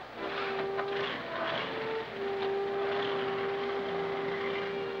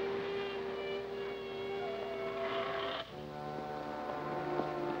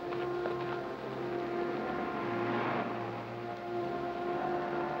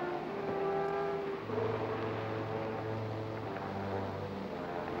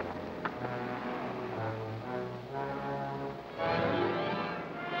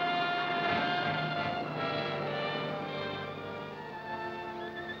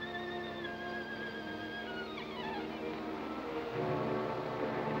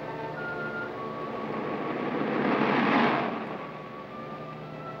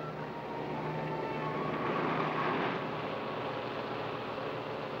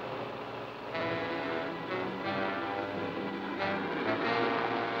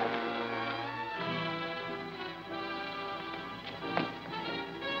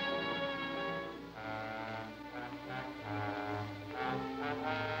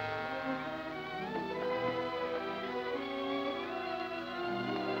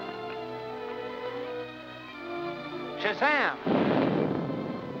 Shazam!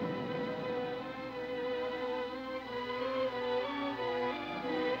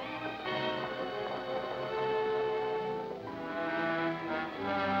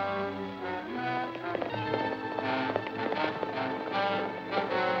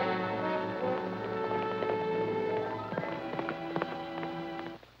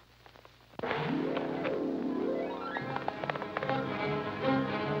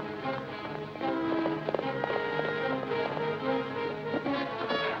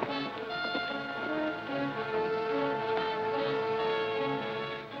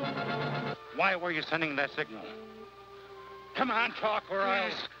 Why were you sending that signal? Come on, talk, or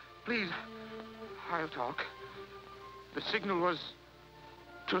Yes, please. I'll talk. The signal was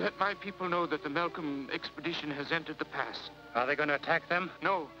to let my people know that the Malcolm expedition has entered the pass. Are they going to attack them?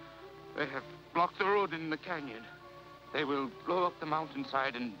 No. They have blocked the road in the canyon. They will blow up the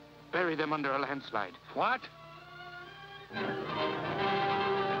mountainside and bury them under a landslide. What?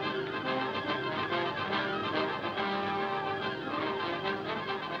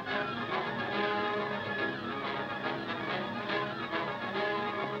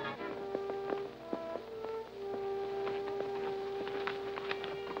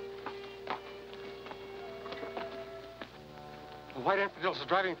 The White Infidels are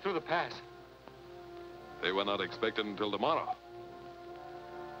driving through the pass. They were not expected until tomorrow.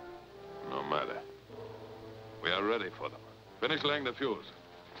 No matter. We are ready for them. Finish laying the fuse.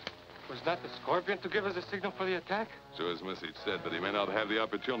 Was that the Scorpion to give us a signal for the attack? So his message said, but he may not have the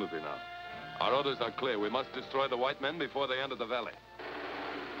opportunity now. Our orders are clear. We must destroy the white men before they enter the valley.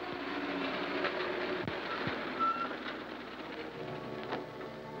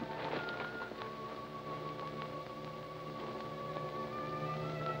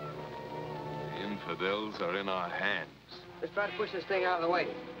 The infidels are in our hands. Let's try to push this thing out of the way.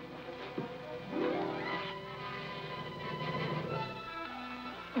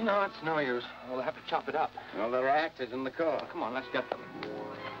 No, it's no use. We'll have to chop it up. Well, there are axes in the car. Oh, come on, let's get them.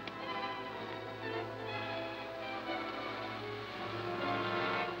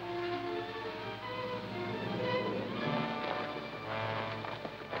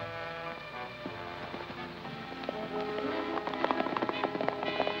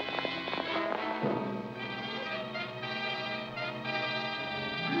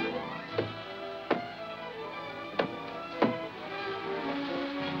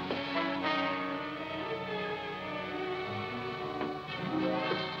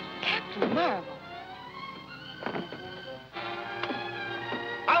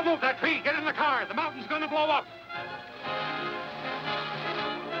 move that tree. Get in the car. The mountain's going to blow up.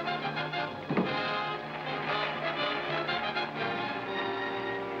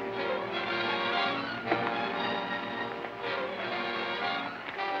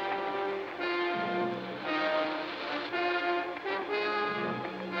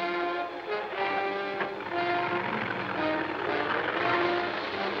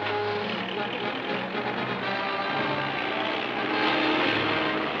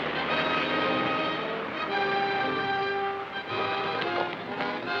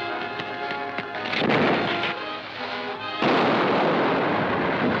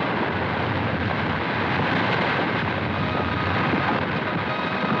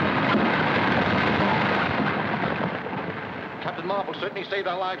 Certainly saved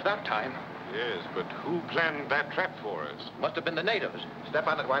our lives that time. Yes, but who planned that trap for us? Must have been the natives. Step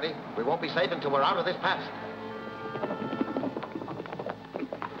on it, Whitey. We won't be safe until we're out of this pass.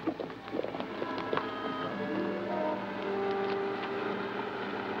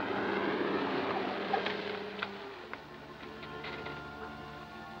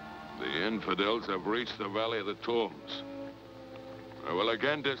 The infidels have reached the Valley of the Tombs. I will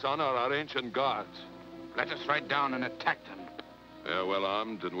again dishonor our ancient gods. Let us ride down and attack them. They are well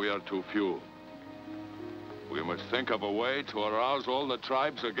armed, and we are too few. We must think of a way to arouse all the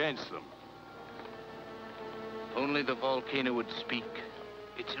tribes against them. Only the volcano would speak.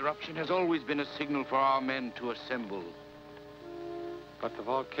 Its eruption has always been a signal for our men to assemble. But the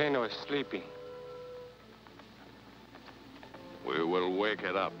volcano is sleeping. We will wake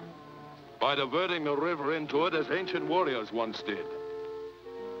it up by diverting the river into it as ancient warriors once did.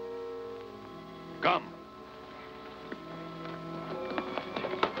 Come.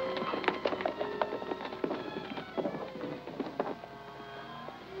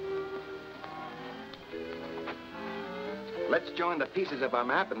 Let's join the pieces of our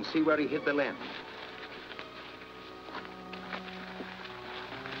map and see where he hid the lens.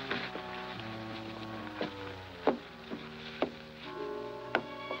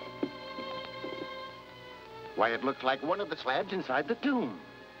 Why, it looks like one of the slabs inside the tomb.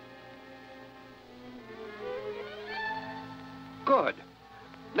 Good.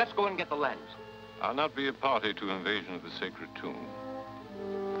 Let's go and get the lens. I'll not be a party to invasion of the sacred tomb.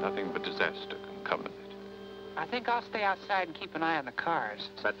 Nothing but disaster can come of it. I think I'll stay outside and keep an eye on the cars.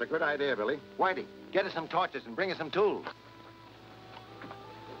 That's a good idea, Billy. Whitey, get us some torches and bring us some tools.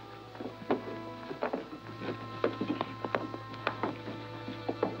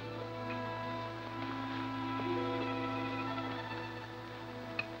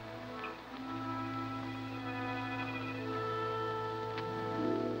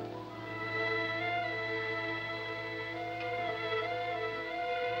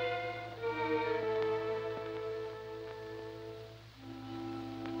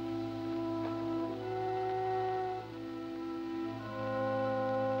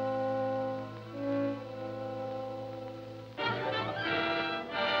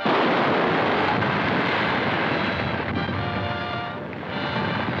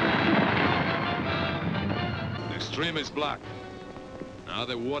 The stream is blocked. Now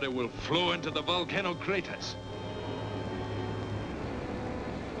the water will flow into the volcano craters.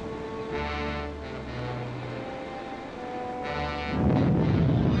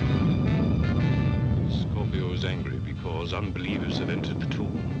 Scorpio is angry because unbelievers have entered the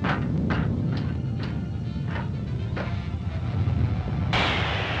tomb.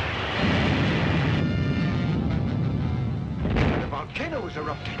 The volcano is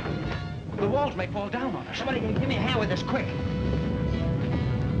erupting. The walls may fall down on us. Somebody can give me a hand with this, quick.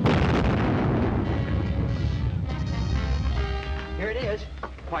 Here it is.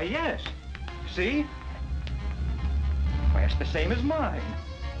 Why, yes. See? Why, it's the same as mine.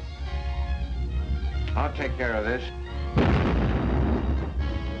 I'll take care of this.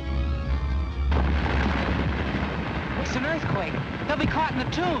 It's an earthquake. They'll be caught in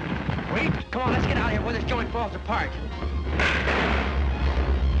the tomb. Wait, come on, let's get out of here before this joint falls apart.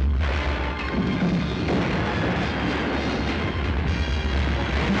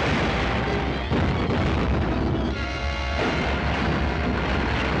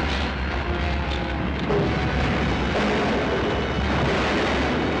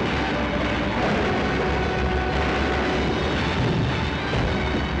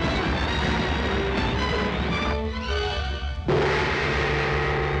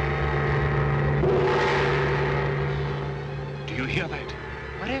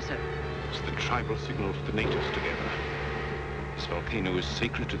 Signal for the natives together. This volcano is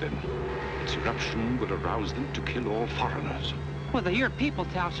sacred to them. Its eruption will arouse them to kill all foreigners. Well, they're your people,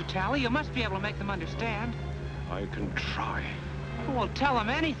 Tal Sutali. You must be able to make them understand. I can try. Who won't tell him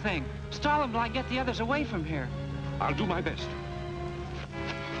anything? Stall him till I get the others away from here. I'll do my best.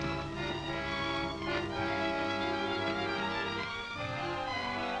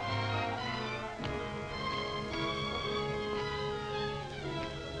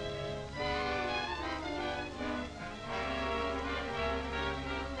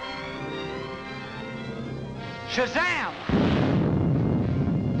 Shazam!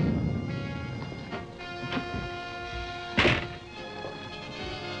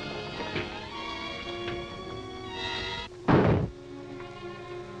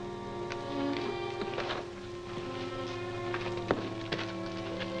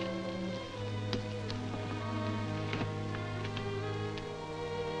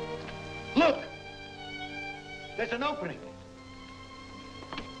 Look! There's an opening.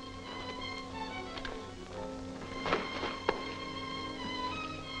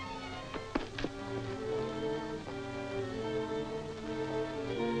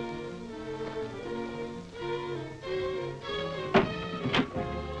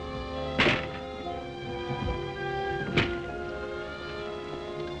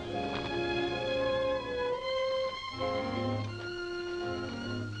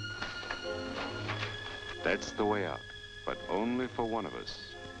 That's the way out, but only for one of us.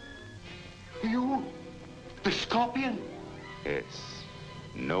 You? The Scorpion? Yes.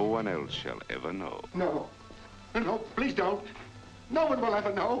 No one else shall ever know. No. No, please don't. No one will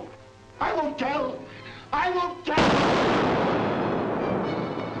ever know. I won't tell. I won't tell.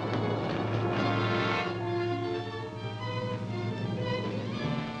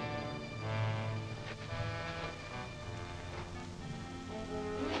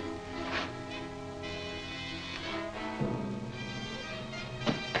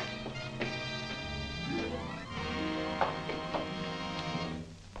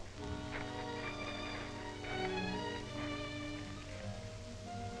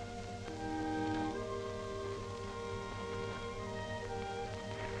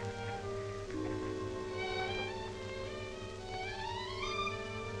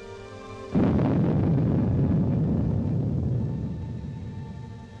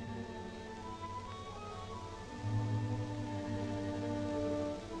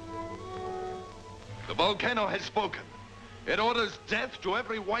 The volcano has spoken. It orders death to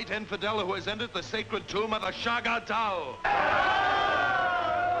every white infidel who has entered the sacred tomb of the Shagatal.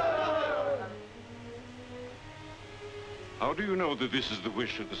 How do you know that this is the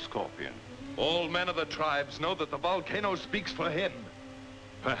wish of the Scorpion? All men of the tribes know that the volcano speaks for him.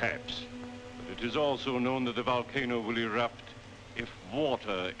 Perhaps. But it is also known that the volcano will erupt if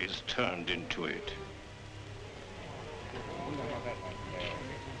water is turned into it.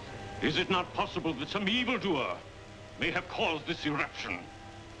 Is it not possible that some evildoer may have caused this eruption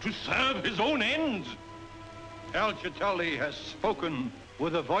to serve his own ends? El Chitali has spoken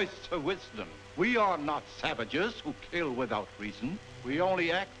with a voice of wisdom. We are not savages who kill without reason. We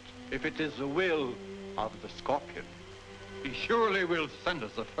only act if it is the will of the Scorpion. He surely will send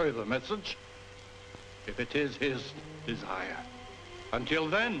us a further message if it is his desire. Until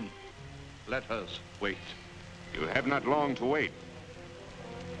then, let us wait. You have not long to wait.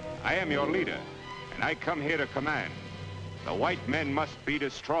 I am your leader, and I come here to command. The white men must be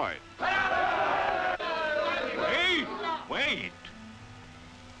destroyed. Wait! Wait!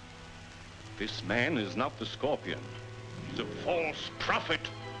 This man is not the Scorpion. He's a false prophet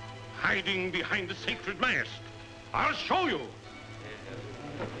hiding behind the sacred mast. I'll show you.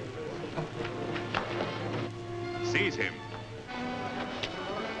 Seize him.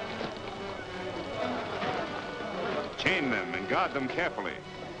 Chain them and guard them carefully.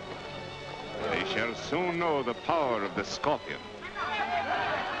 They shall soon know the power of the Scorpion.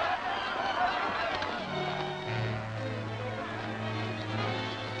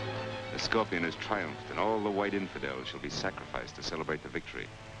 The Scorpion has triumphed, and all the white infidels shall be sacrificed to celebrate the victory.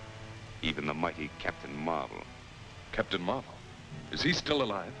 Even the mighty Captain Marvel. Captain Marvel? Is he still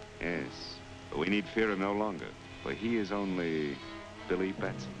alive? Yes, but we need fear him no longer, for he is only Billy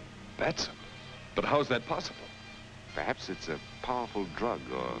Batson. Batson? But how's that possible? Perhaps it's a powerful drug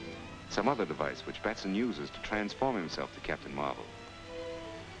or some other device which Batson uses to transform himself to Captain Marvel.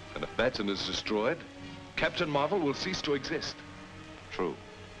 And if Batson is destroyed, Captain Marvel will cease to exist. True.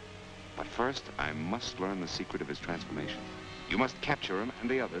 But first, I must learn the secret of his transformation. You must capture him and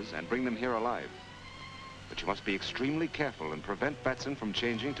the others and bring them here alive. But you must be extremely careful and prevent Batson from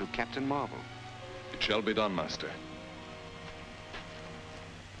changing to Captain Marvel. It shall be done, Master.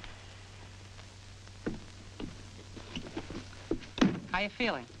 How you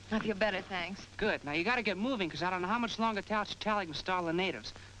feeling? I feel better, thanks. Good. Now, you gotta get moving, because I don't know how much longer Chitali can stall the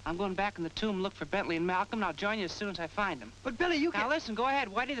natives. I'm going back in the tomb to look for Bentley and Malcolm, and I'll join you as soon as I find them. But, Billy, you can't... Now, listen, go ahead,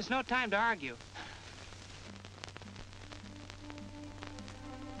 Whitey. There's no time to argue.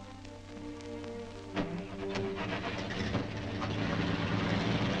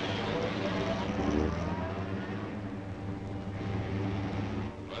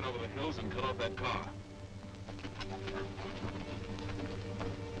 Run over the hills and cut off that car.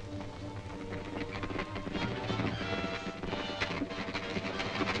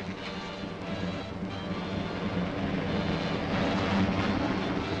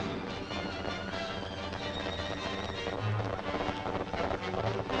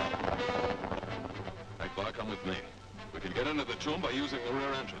 Come with me. We can get into the tomb by using the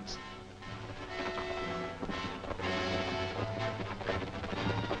rear entrance.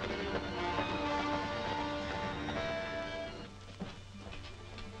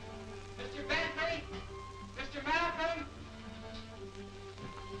 Mr. Bentley? Mr. Malcolm?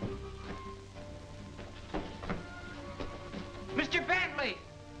 Mr. Bentley!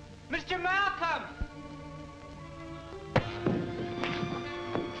 Mr. Malcolm!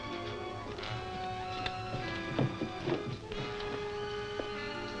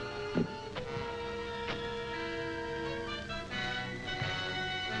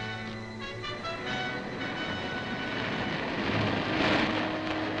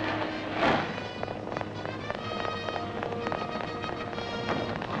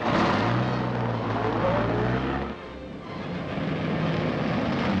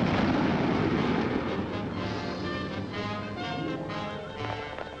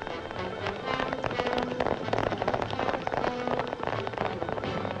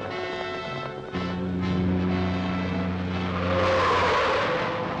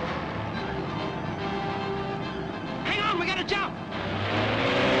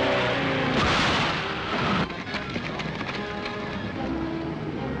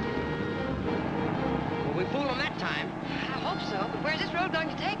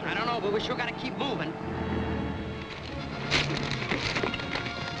 But we sure gotta keep moving.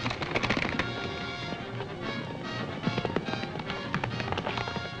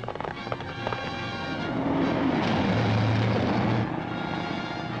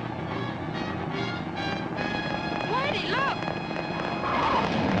 Whitey, look!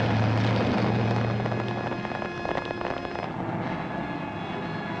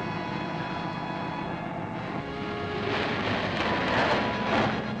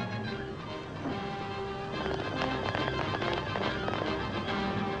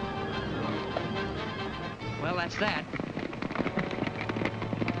 Well, that's that.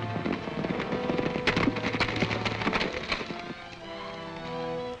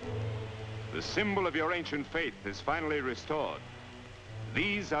 The symbol of your ancient faith is finally restored.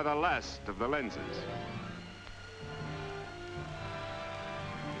 These are the last of the lenses.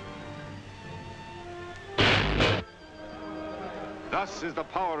 Thus is the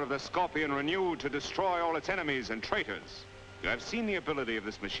power of the Scorpion renewed to destroy all its enemies and traitors. You have seen the ability of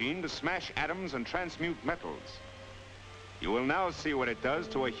this machine to smash atoms and transmute metals. You will now see what it does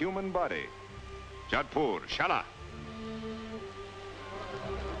to a human body. Jadpur, Shala.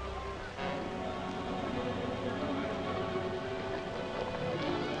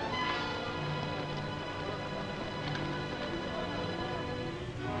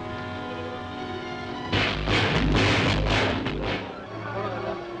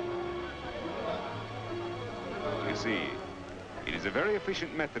 You see, it is a very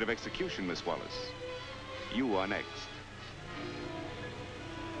efficient method of execution, Miss Wallace. You are next.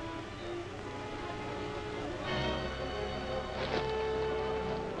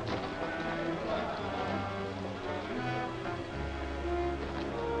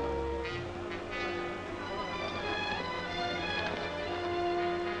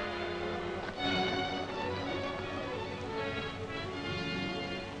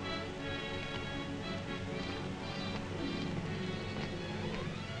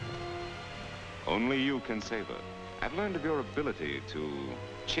 Only you can save her. I've learned of your ability to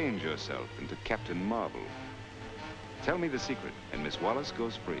change yourself into Captain Marvel. Tell me the secret, and Miss Wallace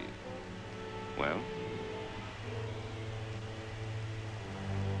goes free. Well?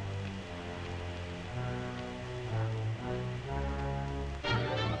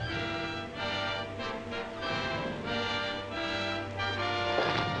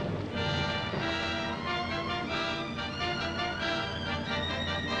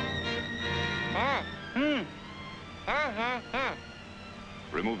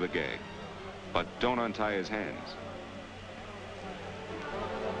 Remove the gag, but don't untie his hands.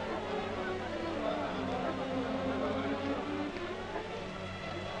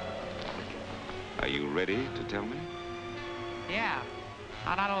 Are you ready to tell me? Yeah.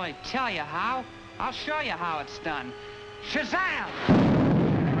 I'll not only tell you how, I'll show you how it's done. Shazam!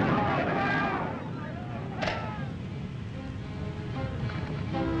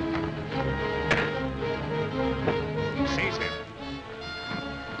 Seize him.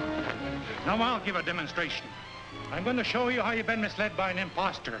 Now I'll give a demonstration. I'm going to show you how you've been misled by an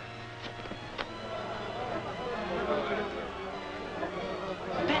imposter.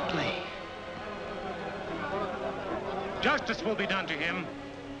 Bentley! Justice will be done to him.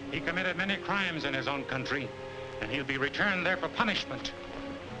 He committed many crimes in his own country, and he'll be returned there for punishment.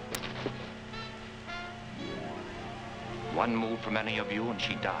 One move from any of you and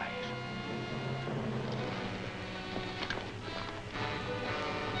she dies.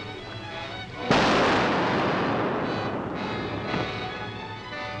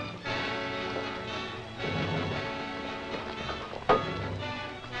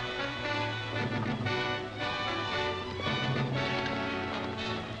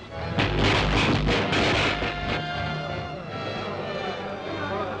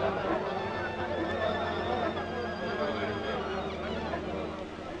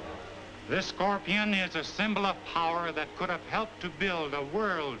 This scorpion is a symbol of power that could have helped to build a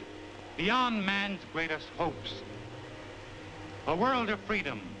world beyond man's greatest hopes. A world of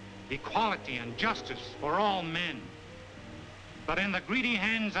freedom, equality, and justice for all men. But in the greedy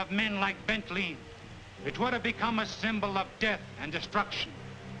hands of men like Bentley, it would have become a symbol of death and destruction.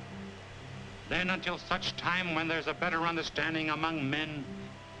 Then, until such time when there's a better understanding among men,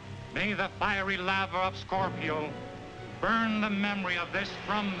 may the fiery lava of Scorpio burn the memory of this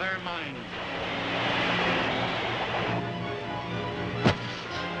from their minds.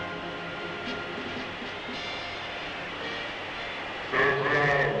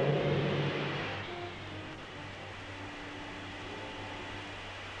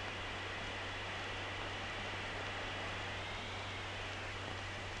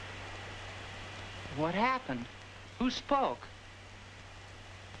 What happened? Who spoke?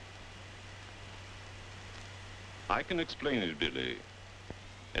 I can explain it, Billy.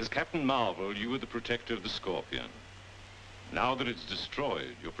 As Captain Marvel, you were the protector of the Scorpion. Now that it's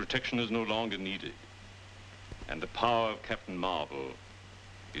destroyed, your protection is no longer needed. And the power of Captain Marvel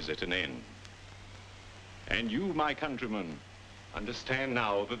is at an end. And you, my countrymen, understand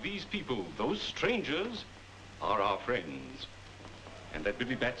now that these people, those strangers, are our friends. And that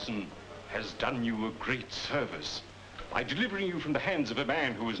Billy Batson has done you a great service by delivering you from the hands of a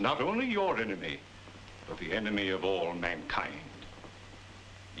man who is not only your enemy, but the enemy of all mankind.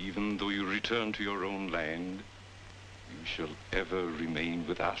 Even though you return to your own land, you shall ever remain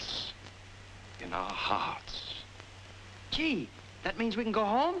with us in our hearts. Gee, that means we can go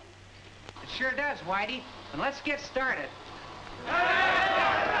home? It sure does, Whitey. And let's get started.